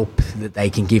the help that they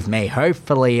can give me,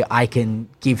 hopefully I can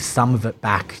give some of it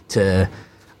back to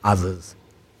others.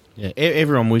 Yeah,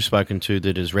 everyone we've spoken to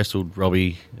that has wrestled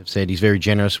Robbie have said he's very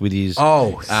generous with his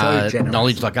generous.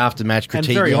 knowledge, like after match critique.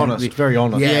 And very honest.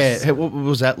 Yes. Yeah, what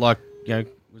was that like? Just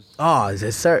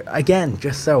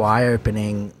so eye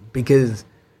opening, because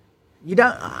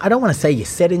I don't want to say you're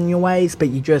set in your ways, but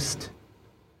you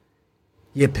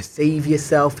perceive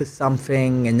yourself as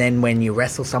something, and then when you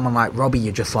wrestle someone like Robbie,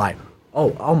 you're just like,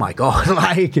 oh my God, and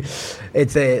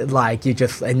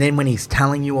then when he's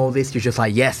telling you all this, you're just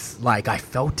like, yes, like, I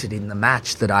felt it in the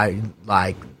match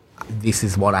that this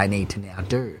is what I need to now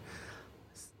do.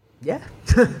 Yeah.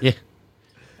 Yeah.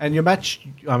 And your match,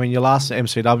 I mean, your last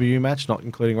MCW match, not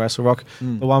including Wrestle Rock,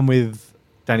 the one with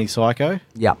Danny Psycho.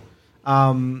 Yep.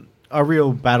 A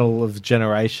real battle of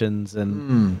generations,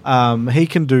 and he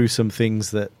can do some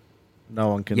things that no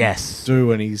one can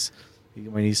do, and he's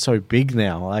so big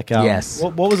now. Like,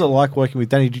 what was it like working with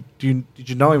Danny? Did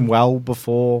you know him well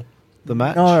before the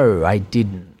match? No, I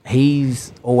didn't.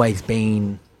 He's always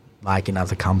been like in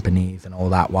other companies and all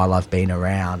that while I've been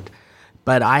around.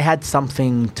 But I had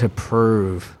something to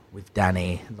prove with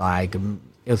Danny. Like,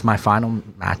 it was my final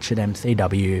match at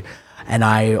MCW, and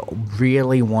I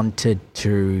really wanted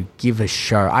to give a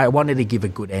show. I wanted to give a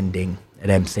good ending at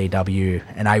MCW,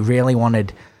 and I really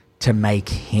wanted to make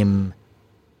him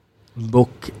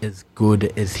look as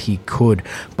good as he could.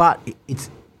 But it's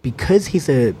because he's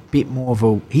a bit more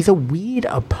of he's a weird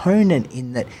opponent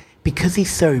in that because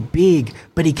he's so big,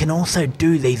 but he can also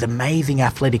do these amazing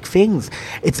athletic things.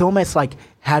 It's almost like,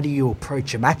 how do you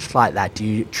approach a match like that? Do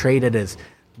you treat it as,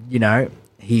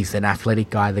 he's an athletic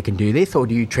guy that can do this, or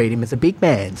do you treat him as a big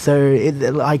man? So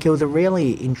it was a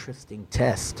really interesting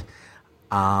test.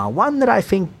 One that I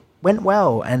think went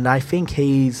well, and I think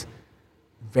he's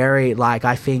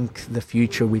I think the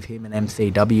future with him in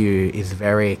MCW is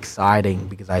very exciting,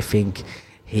 because I think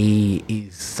he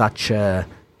is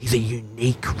he's a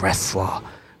unique wrestler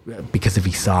because of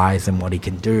his size and what he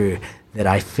can do, that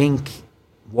I think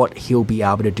what he'll be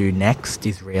able to do next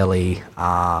is really,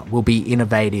 will be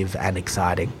innovative and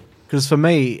exciting. Because for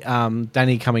me,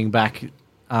 Danny coming back,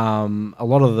 a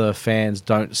lot of the fans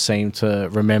don't seem to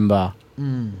remember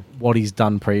what he's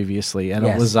done previously. And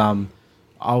Yes.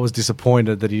 I was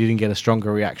disappointed that he didn't get a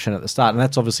stronger reaction at the start. And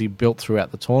that's obviously built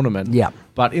throughout the tournament. Yeah.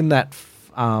 But in that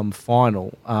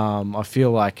final, I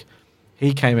feel like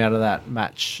he came out of that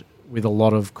match with a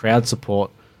lot of crowd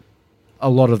support. A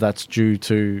lot of that's due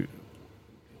to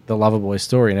the Loverboy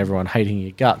story and everyone hating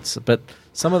your guts. But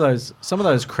some of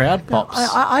those crowd pops.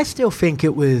 I still think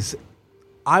it was.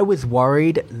 I was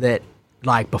worried that,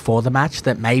 like, before the match,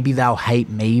 that maybe they'll hate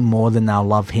me more than they'll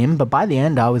love him. But by the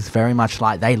end, I was very much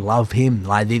like, they love him.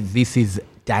 Like, this is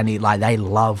Danny. Like, they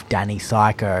love Danny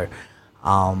Psycho.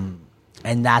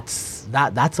 And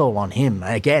that's all on him.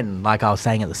 Again, like I was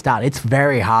saying at the start, it's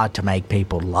very hard to make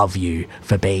people love you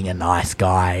for being a nice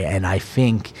guy. And I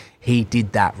think he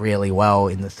did that really well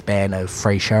in the span of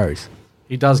 3 shows.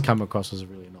 He does come across as a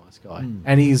really nice guy.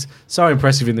 And he's so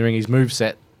impressive in the ring. His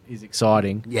moveset is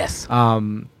exciting. Yes.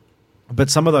 But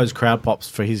some of those crowd pops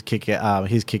for his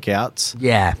kick-outs.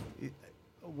 Yeah.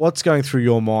 What's going through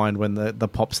your mind when the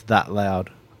pop's that loud?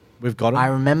 We've got him. I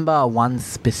remember one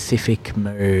specific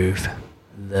move,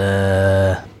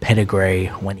 the pedigree,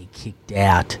 when he kicked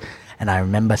out, and I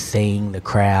remember seeing the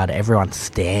crowd, everyone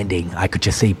standing. I could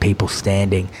just see people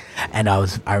standing, and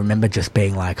I remember just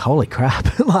being like, holy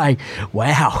crap, like,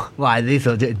 wow, like, this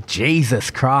is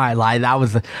Jesus Christ. Like,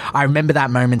 I remember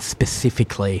that moment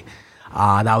specifically.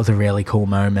 That was a really cool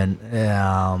moment.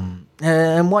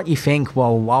 And what you think,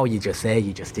 well, while you're just there,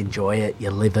 you just enjoy it, you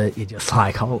live it, you're just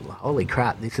like, holy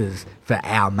crap, this is for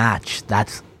our match.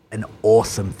 That's an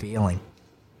awesome feeling.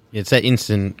 Yeah, it's that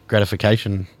instant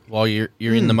gratification while you're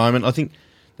in the moment. I think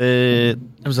it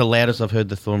was the loudest I've heard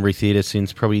the Thornbury Theatre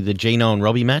since probably the Gino and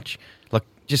Robbie match. Like,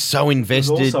 just so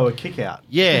invested. It was also a kick-out.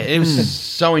 Yeah, it was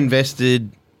so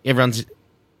invested. Everyone's,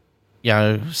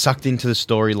 sucked into the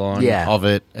storyline of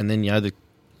it, and then, the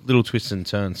little twists and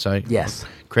turns. So, yes,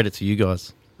 credit to you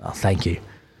guys. Oh, thank you.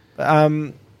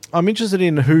 I'm interested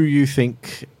in who you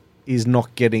think is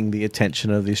not getting the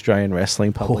attention of the Australian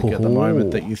wrestling public at the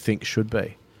moment that you think should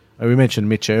be. We mentioned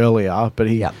Mitch earlier, but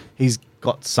he's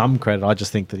got some credit. I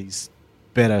just think that he's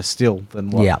better still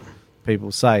than what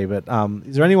people say. But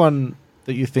is there anyone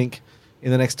that you think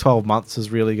in the next 12 months is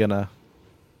really going to...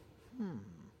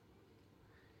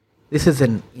 This is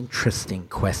an interesting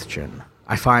question.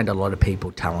 I find a lot of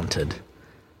people talented.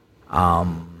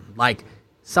 Like,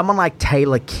 someone like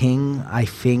Taylor King, I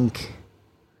think,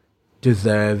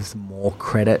 deserves more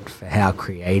credit for how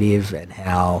creative and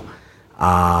how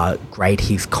great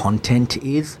his content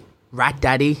is. Rat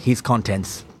Daddy, his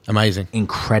content's amazing,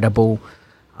 incredible.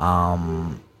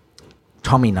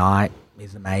 Tommy Knight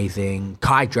is amazing.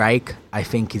 Kai Drake, I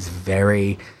think, is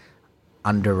very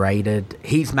underrated.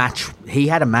 He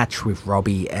had a match with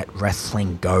Robbie at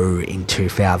Wrestling Go in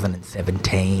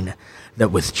 2017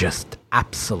 that was just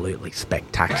absolutely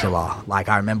spectacular. Like,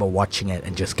 I remember watching it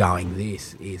and just going,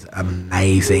 this is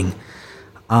amazing.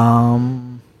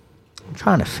 I'm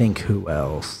trying to think who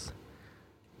else.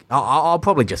 I'll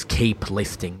probably just keep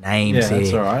listing names here. Yeah,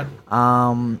 that's all right.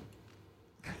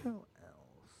 Who else?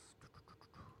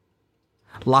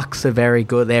 Lux are very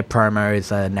good. Their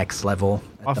promos are next level.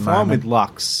 I find with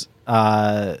Lux,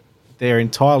 they're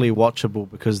entirely watchable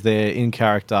because they're in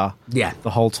character the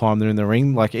whole time they're in the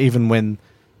ring. Like, even when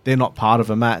they're not part of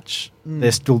a match,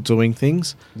 they're still doing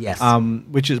things. Yes.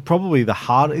 Which is probably the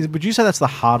hardest. Would you say that's the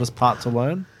hardest part to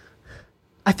learn?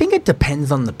 I think it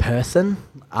depends on the person.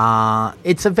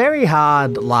 It's a very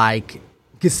hard,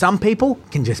 because some people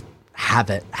can just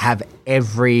have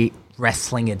every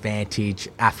wrestling advantage,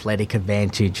 athletic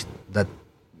advantage that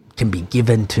can be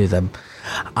given to them.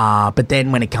 But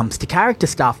then when it comes to character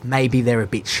stuff, maybe they're a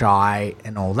bit shy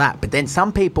and all that. But then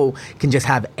some people can just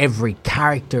have every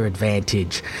character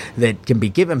advantage that can be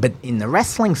given. But in the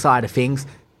wrestling side of things,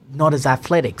 not as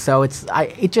athletic. So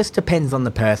it just depends on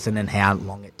the person and how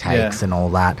long it takes and all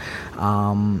that.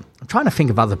 I'm trying to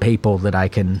think of other people that I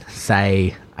can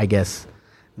say, I guess,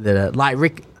 that are, like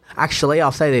Rick. Actually,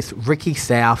 I'll say this. Ricky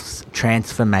South's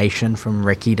transformation from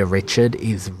Ricky to Richard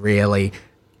is really,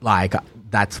 like,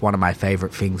 that's one of my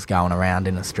favourite things going around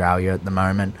in Australia at the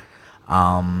moment.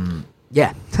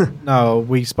 Yeah. No,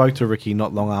 we spoke to Ricky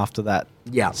not long after that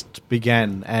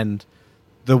began, and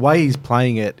the way he's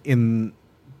playing it in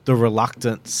the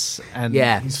reluctance, and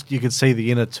you could see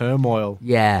the inner turmoil.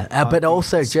 Yeah, but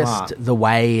also just the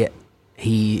way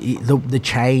the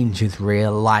change is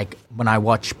real. Like when I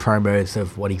watch promos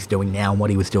of what he's doing now and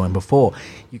what he was doing before,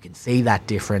 you can see that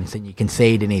difference, and you can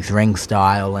see it in his ring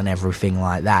style and everything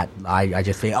like that. I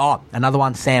just think, another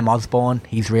one, Sam Osborne,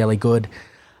 he's really good.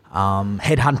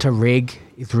 Headhunter Rig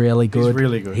is really good.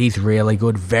 He's really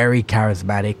good. Very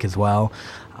charismatic as well.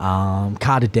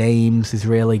 Carter Deems is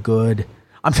really good.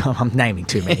 I'm naming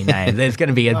too many names. There's going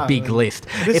to be a big list.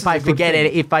 If I forget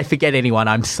anyone,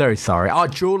 I'm so sorry. Oh,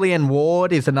 Julian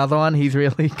Ward is another one. He's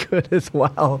really good as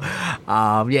well.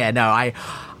 I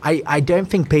don't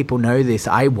think people know this.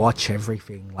 I watch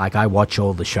everything. Like, I watch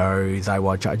all the shows.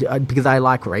 Because I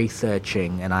like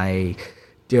researching, and I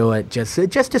do it just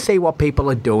to see what people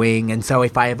are doing. And so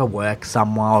if I ever work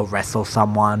somewhere or wrestle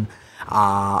someone,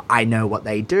 I know what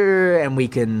they do, and we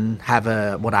can have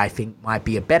what I think might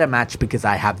be a better match because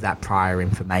I have that prior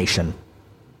information.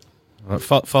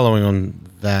 Following on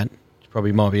that,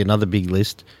 probably might be another big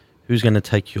list. Who's going to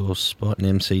take your spot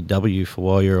in MCW for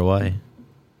while you're away?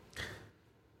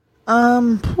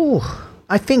 I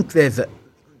think there's the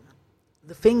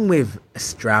thing with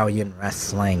Australian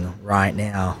wrestling right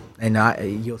now, and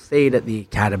you'll see it at the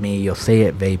Academy, you'll see it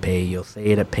at VP, you'll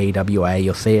see it at PWA,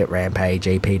 you'll see it at Rampage,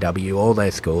 EPW, all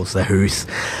those schools, the Hoos.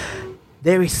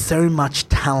 There is so much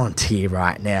talent here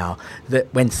right now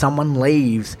that when someone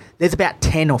leaves, there's about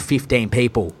 10 or 15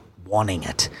 people wanting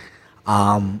it.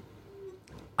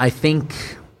 I think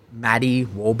Maddie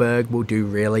Wahlberg will do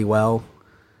really well.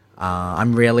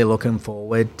 I'm really looking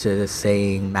forward to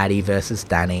seeing Maddie versus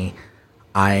Danny.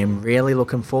 I'm really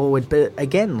looking forward, but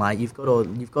again, like you've got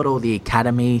all the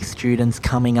academy students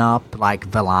coming up. Like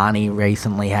Villani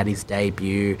recently had his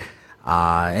debut,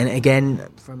 and again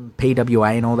from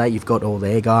PWA and all that, you've got all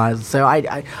their guys. So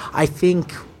I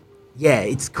think,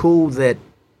 it's cool that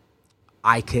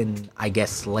I can, I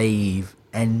guess, leave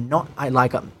and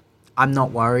I'm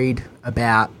not worried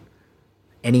about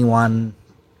anyone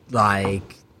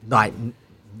like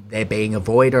there being a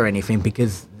void or anything,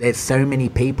 because there's so many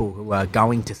people who are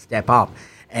going to step up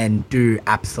and do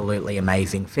absolutely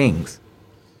amazing things.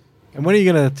 And when are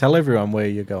you going to tell everyone where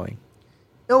you're going?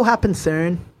 It'll happen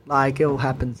soon. But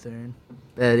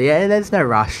yeah, there's no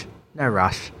rush.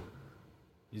 Probably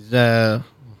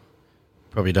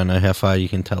don't know how far you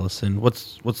can tell us then.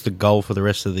 What's the goal for the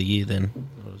rest of the year then?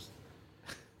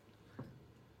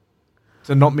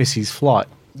 To not miss his flight.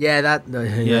 Yeah, that's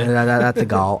a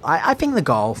goal. I think the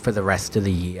goal for the rest of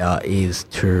the year is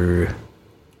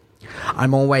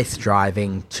I'm always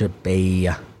striving to be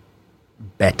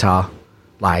better,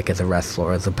 like as a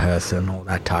wrestler, as a person, all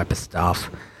that type of stuff.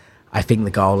 I think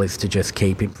the goal is to just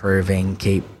keep improving,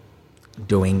 keep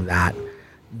doing that.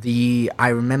 I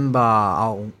remember,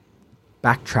 I'll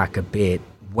backtrack a bit,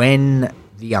 when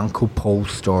the Uncle Paul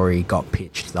story got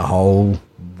pitched, the whole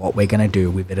what we're going to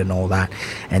do with it and all that,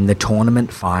 and the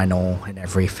tournament final and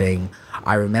everything.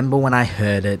 I remember when I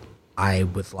heard it, I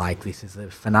was like, this is a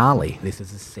finale. This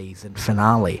is a season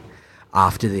finale.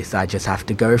 After this, I just have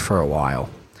to go for a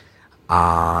while.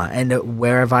 And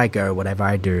wherever I go, whatever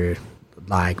I do,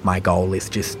 like my goal is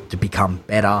just to become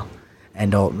better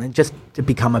and just to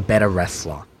become a better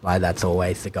wrestler. Like that's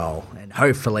always the goal. And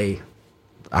hopefully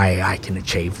I can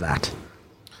achieve that.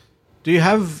 Do you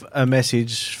have a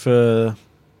message for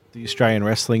the Australian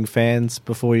wrestling fans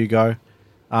before you go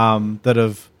that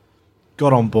have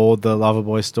got on board the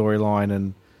Loverboy storyline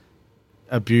and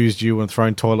abused you and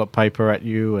thrown toilet paper at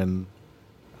you and,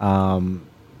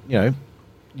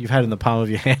 you've had in the palm of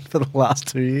your hand for the last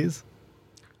 2 years?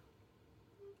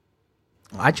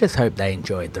 I just hope they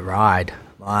enjoyed the ride.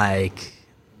 I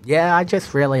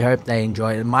just really hope they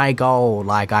enjoyed it. My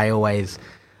goal, I always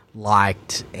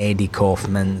liked Andy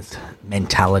Kaufman's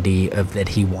mentality of that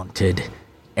he wanted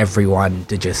everyone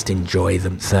to just enjoy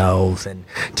themselves and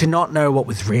to not know what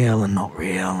was real and not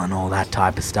real and all that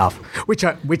type of stuff,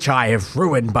 which I have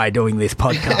ruined by doing this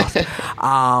podcast.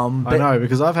 I know,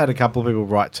 because I've had a couple of people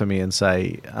write to me and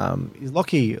say, is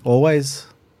Lochy always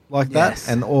like that? Yes.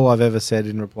 And all I've ever said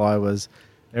in reply was,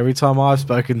 every time I've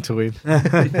spoken to him.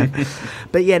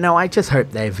 But yeah, no, I just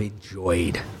hope they've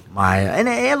enjoyed I've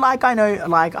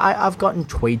gotten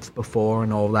tweets before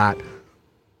and all that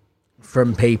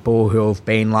from people who have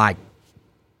been like,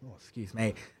 excuse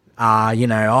me,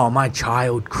 my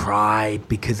child cried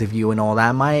because of you and all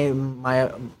that.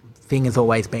 My thing has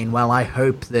always been, well, I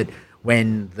hope that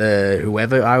when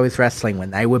whoever I was wrestling,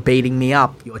 when they were beating me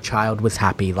up, your child was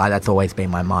happy. Like, that's always been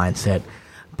my mindset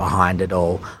behind it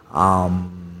all.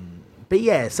 But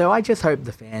yeah, so I just hope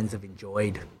the fans have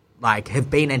enjoyed, have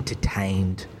been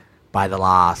entertained by the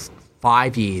last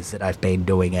 5 years that I've been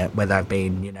doing it, whether I've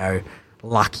been,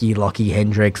 Lochy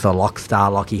Hendricks or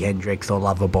Lockstar Lochy Hendricks or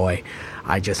Loverboy.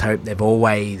 I just hope they've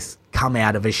always come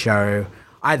out of a show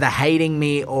either hating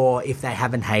me, or if they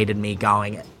haven't hated me,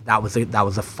 going, that was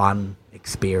a fun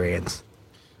experience.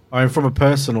 I mean, from a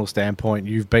personal standpoint,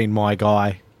 you've been my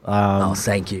guy.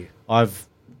 Thank you.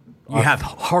 You have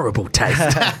horrible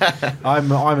taste.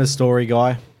 I'm a story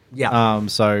guy. Yeah.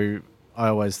 So I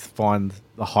always find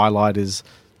the highlight is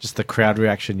just the crowd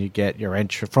reaction you get.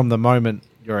 From the moment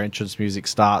your entrance music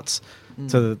starts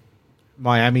to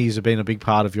Miami's have been a big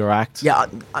part of your act. Yeah,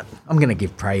 I'm going to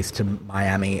give praise to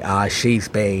Miami. She's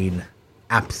been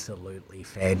absolutely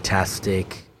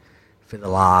fantastic for the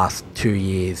last 2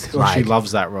 years. Well, she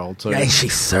loves that role too. Yeah,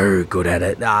 she's so good at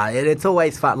it. It's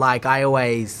always fun. I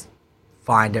always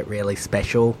find it really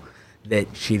special that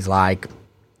she's out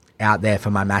there for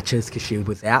my matches, because she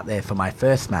was out there for my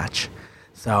first match.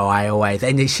 So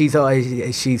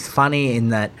she's funny in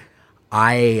that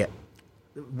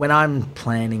when I'm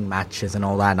planning matches and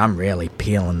all that, and I'm really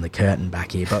peeling the curtain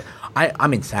back here, but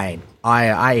I'm insane.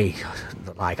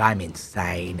 I'm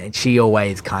insane, and she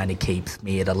always kind of keeps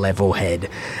me at a level head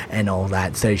and all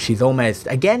that. So she's almost,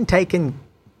 again, taken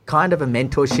kind of a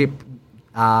mentorship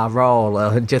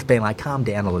role, just being calm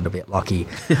down a little bit, Lochy.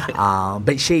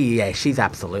 But she's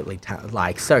absolutely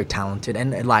so talented,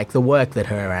 and the work that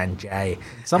her and Jay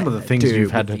some of the things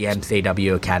you've had the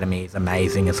MCW Academy is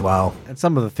amazing as well. And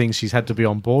some of the things she's had to be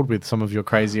on board with, some of your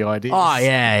crazy ideas. Oh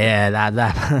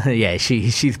yeah,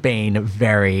 she's been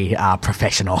very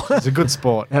professional. It's a good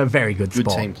sport. A very good Good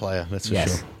sport. team player, that's for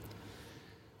Yes. sure.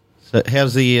 So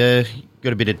how's the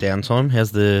got a bit of downtime?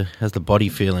 How's the body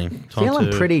feeling?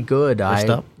 Feeling pretty good. Rest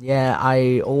up?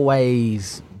 I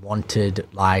always wanted,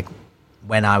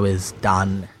 when I was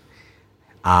done,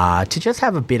 to just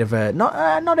have a bit of a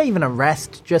not even a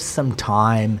rest, just some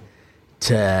time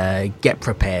to get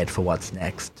prepared for what's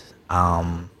next.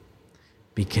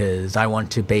 Because I want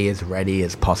to be as ready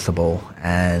as possible,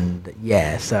 and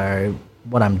so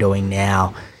what I'm doing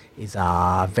now is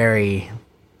very,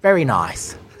 very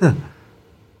nice.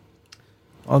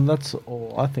 And that's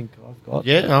all I think I've got.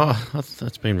 Yeah,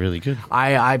 that's been really good.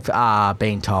 I've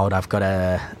been told I've got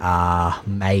to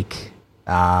make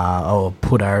or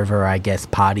put over, I guess,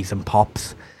 Parties and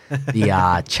Pops,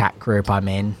 the chat group I'm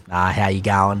in. How you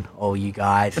going, all you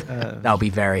guys? They'll be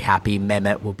very happy.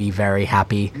 Mehmet will be very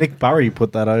happy. Nick Burry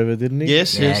put that over, didn't he?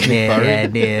 Yes, Nick Burry.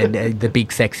 Yeah, the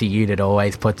big sexy unit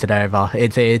always puts it over.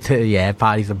 It's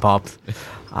Parties and Pops.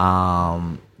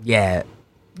 Yeah,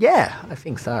 I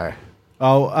think so.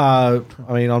 Oh,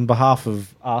 I mean, on behalf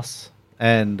of us,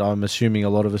 and I'm assuming a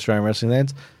lot of Australian wrestling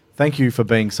fans, thank you for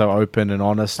being so open and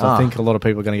honest. I think a lot of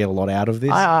people are going to get a lot out of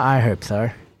this. I hope so.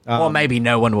 Or maybe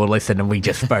no one will listen and we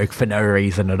just spoke for no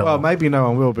reason at all. Well, maybe no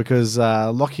one will, because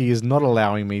Lochy is not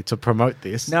allowing me to promote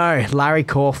this. No, Larry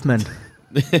Kaufman.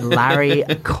 Larry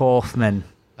Kaufman.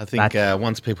 I think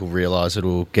once people realise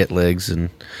it'll get legs,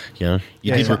 and you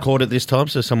did record it this time,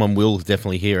 so someone will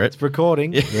definitely hear it. It's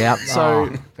recording. Yep. So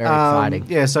very exciting.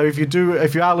 Yeah. So if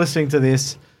you are listening to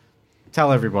this,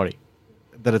 tell everybody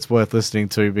that it's worth listening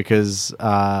to, because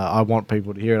I want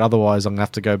people to hear it. Otherwise, I'm gonna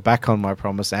have to go back on my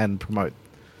promise and promote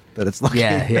that it's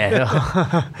Lochy.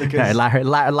 Yeah.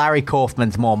 No, Larry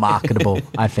Kaufman's more marketable,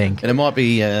 I think. And it might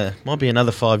be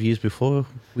another 5 years before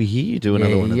we hear you do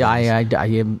another one of those.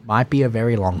 It might be a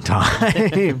very long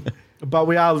time. But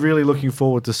we are really looking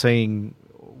forward to seeing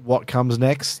what comes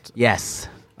next. Yes.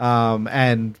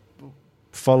 And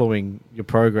following your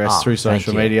progress through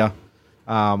social media.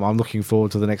 I'm looking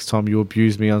forward to the next time you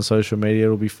abuse me on social media.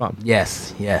 It'll be fun.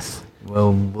 Yes.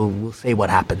 We'll see what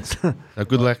happens.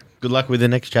 Good luck with the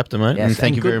next chapter, mate. Yes, and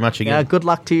thank you very much again. Yeah, good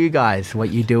luck to you guys.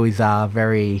 What you do is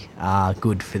very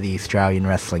good for the Australian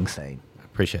wrestling scene.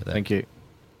 Appreciate that. Thank you.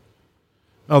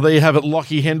 Oh, there you have it.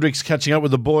 Lochy Hendricks catching up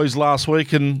with the boys last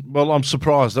week, and, well, I'm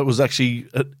surprised. That was actually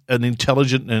an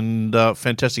intelligent and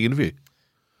fantastic interview.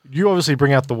 You obviously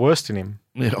bring out the worst in him.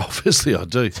 Yeah, obviously I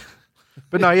do.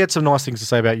 But no, he had some nice things to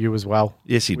say about you as well.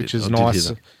 Yes, he did. Which is I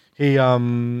nice. He,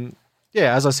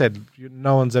 as I said,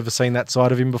 no one's ever seen that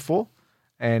side of him before,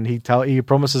 and he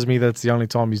promises me that it's the only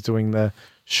time he's doing the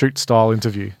shoot-style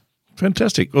interview.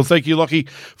 Fantastic. Well, thank you, Lochy,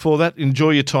 for that.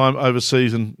 Enjoy your time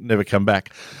overseas and never come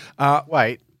back.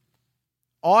 Wait.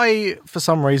 For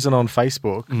some reason on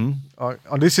Facebook,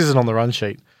 this isn't on the run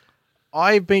sheet,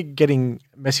 I've been getting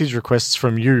message requests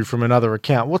from you from another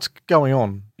account. What's going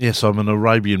on? Yes, I'm an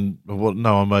Arabian,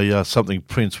 I'm a something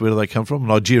prince. Where do they come from?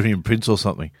 Nigerian prince or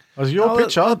something. Was your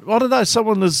picture? I don't know.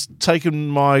 Someone has taken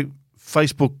my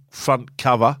Facebook front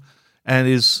cover and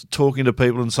is talking to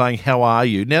people and saying, how are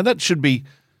you? Now, that should be...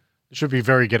 It should be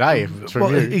very g'day if it's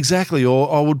from you. Exactly,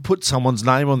 or I would put someone's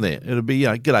name on there. It would be,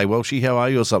 g'day Welshie, how are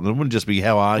you, or something. It wouldn't just be,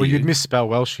 how are you? Well, you'd misspell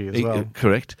Welshie as well.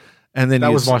 Correct. And then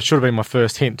that should have been my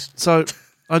first hint. So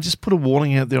I just put a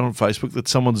warning out there on Facebook that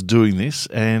someone's doing this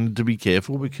and to be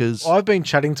careful because... I've been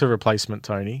chatting to Replacement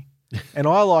Tony and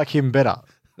I like him better.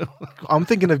 I'm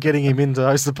thinking of getting him in to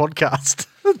host the podcast.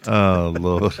 Oh,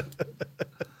 Lord.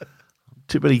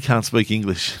 Too bad he can't speak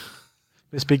English.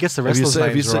 Yes, but he gets the wrestlers'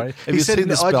 names right. Have you seen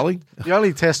the spelling? The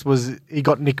only test was he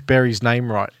got Nick Berry's name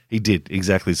right. He did,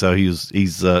 exactly. So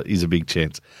he's a big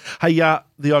chance. Hey, the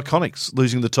Iconics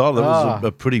losing the title, that was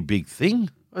a pretty big thing.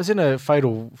 I was in a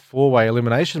fatal four-way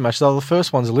elimination match. They were the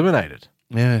first ones eliminated.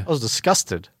 Yeah. I was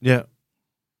disgusted. Yeah.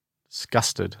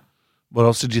 Disgusted. What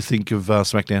else did you think of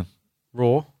SmackDown?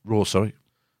 Raw, sorry.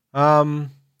 I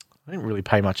didn't really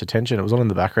pay much attention. It was on in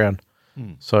the background.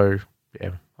 So,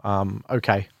 yeah,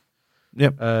 okay.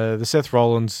 Yep. The Seth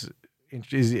Rollins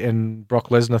and Brock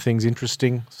Lesnar thing's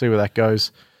interesting. See where that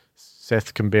goes.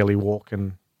 Seth can barely walk,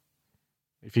 and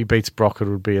if he beats Brock, it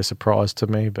would be a surprise to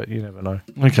me, but you never know.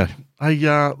 Okay. Hey,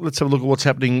 let's have a look at what's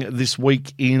happening this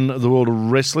week in the world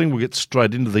of wrestling. We'll get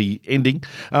straight into the ending.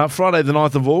 Friday, the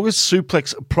 9th of August,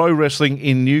 Suplex Pro Wrestling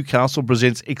in Newcastle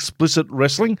presents Explicit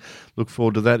Wrestling. Look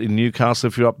forward to that in Newcastle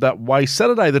if you're up that way.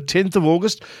 Saturday, the 10th of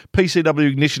August, PCW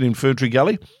Ignition in Ferntree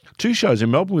Gully. 2 shows in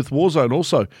Melbourne with Warzone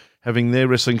also having their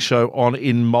wrestling show on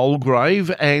in Mulgrave.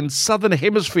 And Southern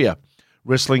Hemisphere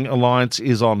Wrestling Alliance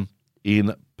is on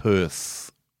in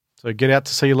Perth. So get out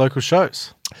to see your local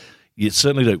shows. You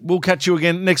certainly do. We'll catch you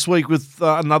again next week with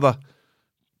another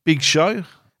big show.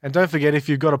 And don't forget, if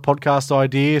you've got a podcast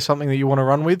idea, something that you want to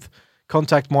run with,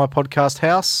 contact My Podcast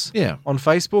House on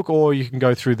Facebook, or you can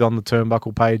go through on the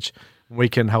Turnbuckle page. We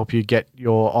can help you get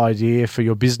your idea for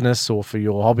your business or for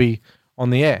your hobby on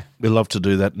the air. We love to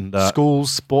do that. And schools,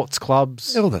 sports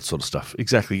clubs. All that sort of stuff.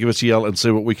 Exactly. Give us a yell and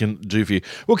see what we can do for you.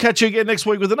 We'll catch you again next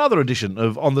week with another edition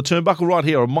of On the Turnbuckle right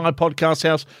here on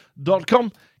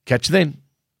mypodcasthouse.com. Catch you then.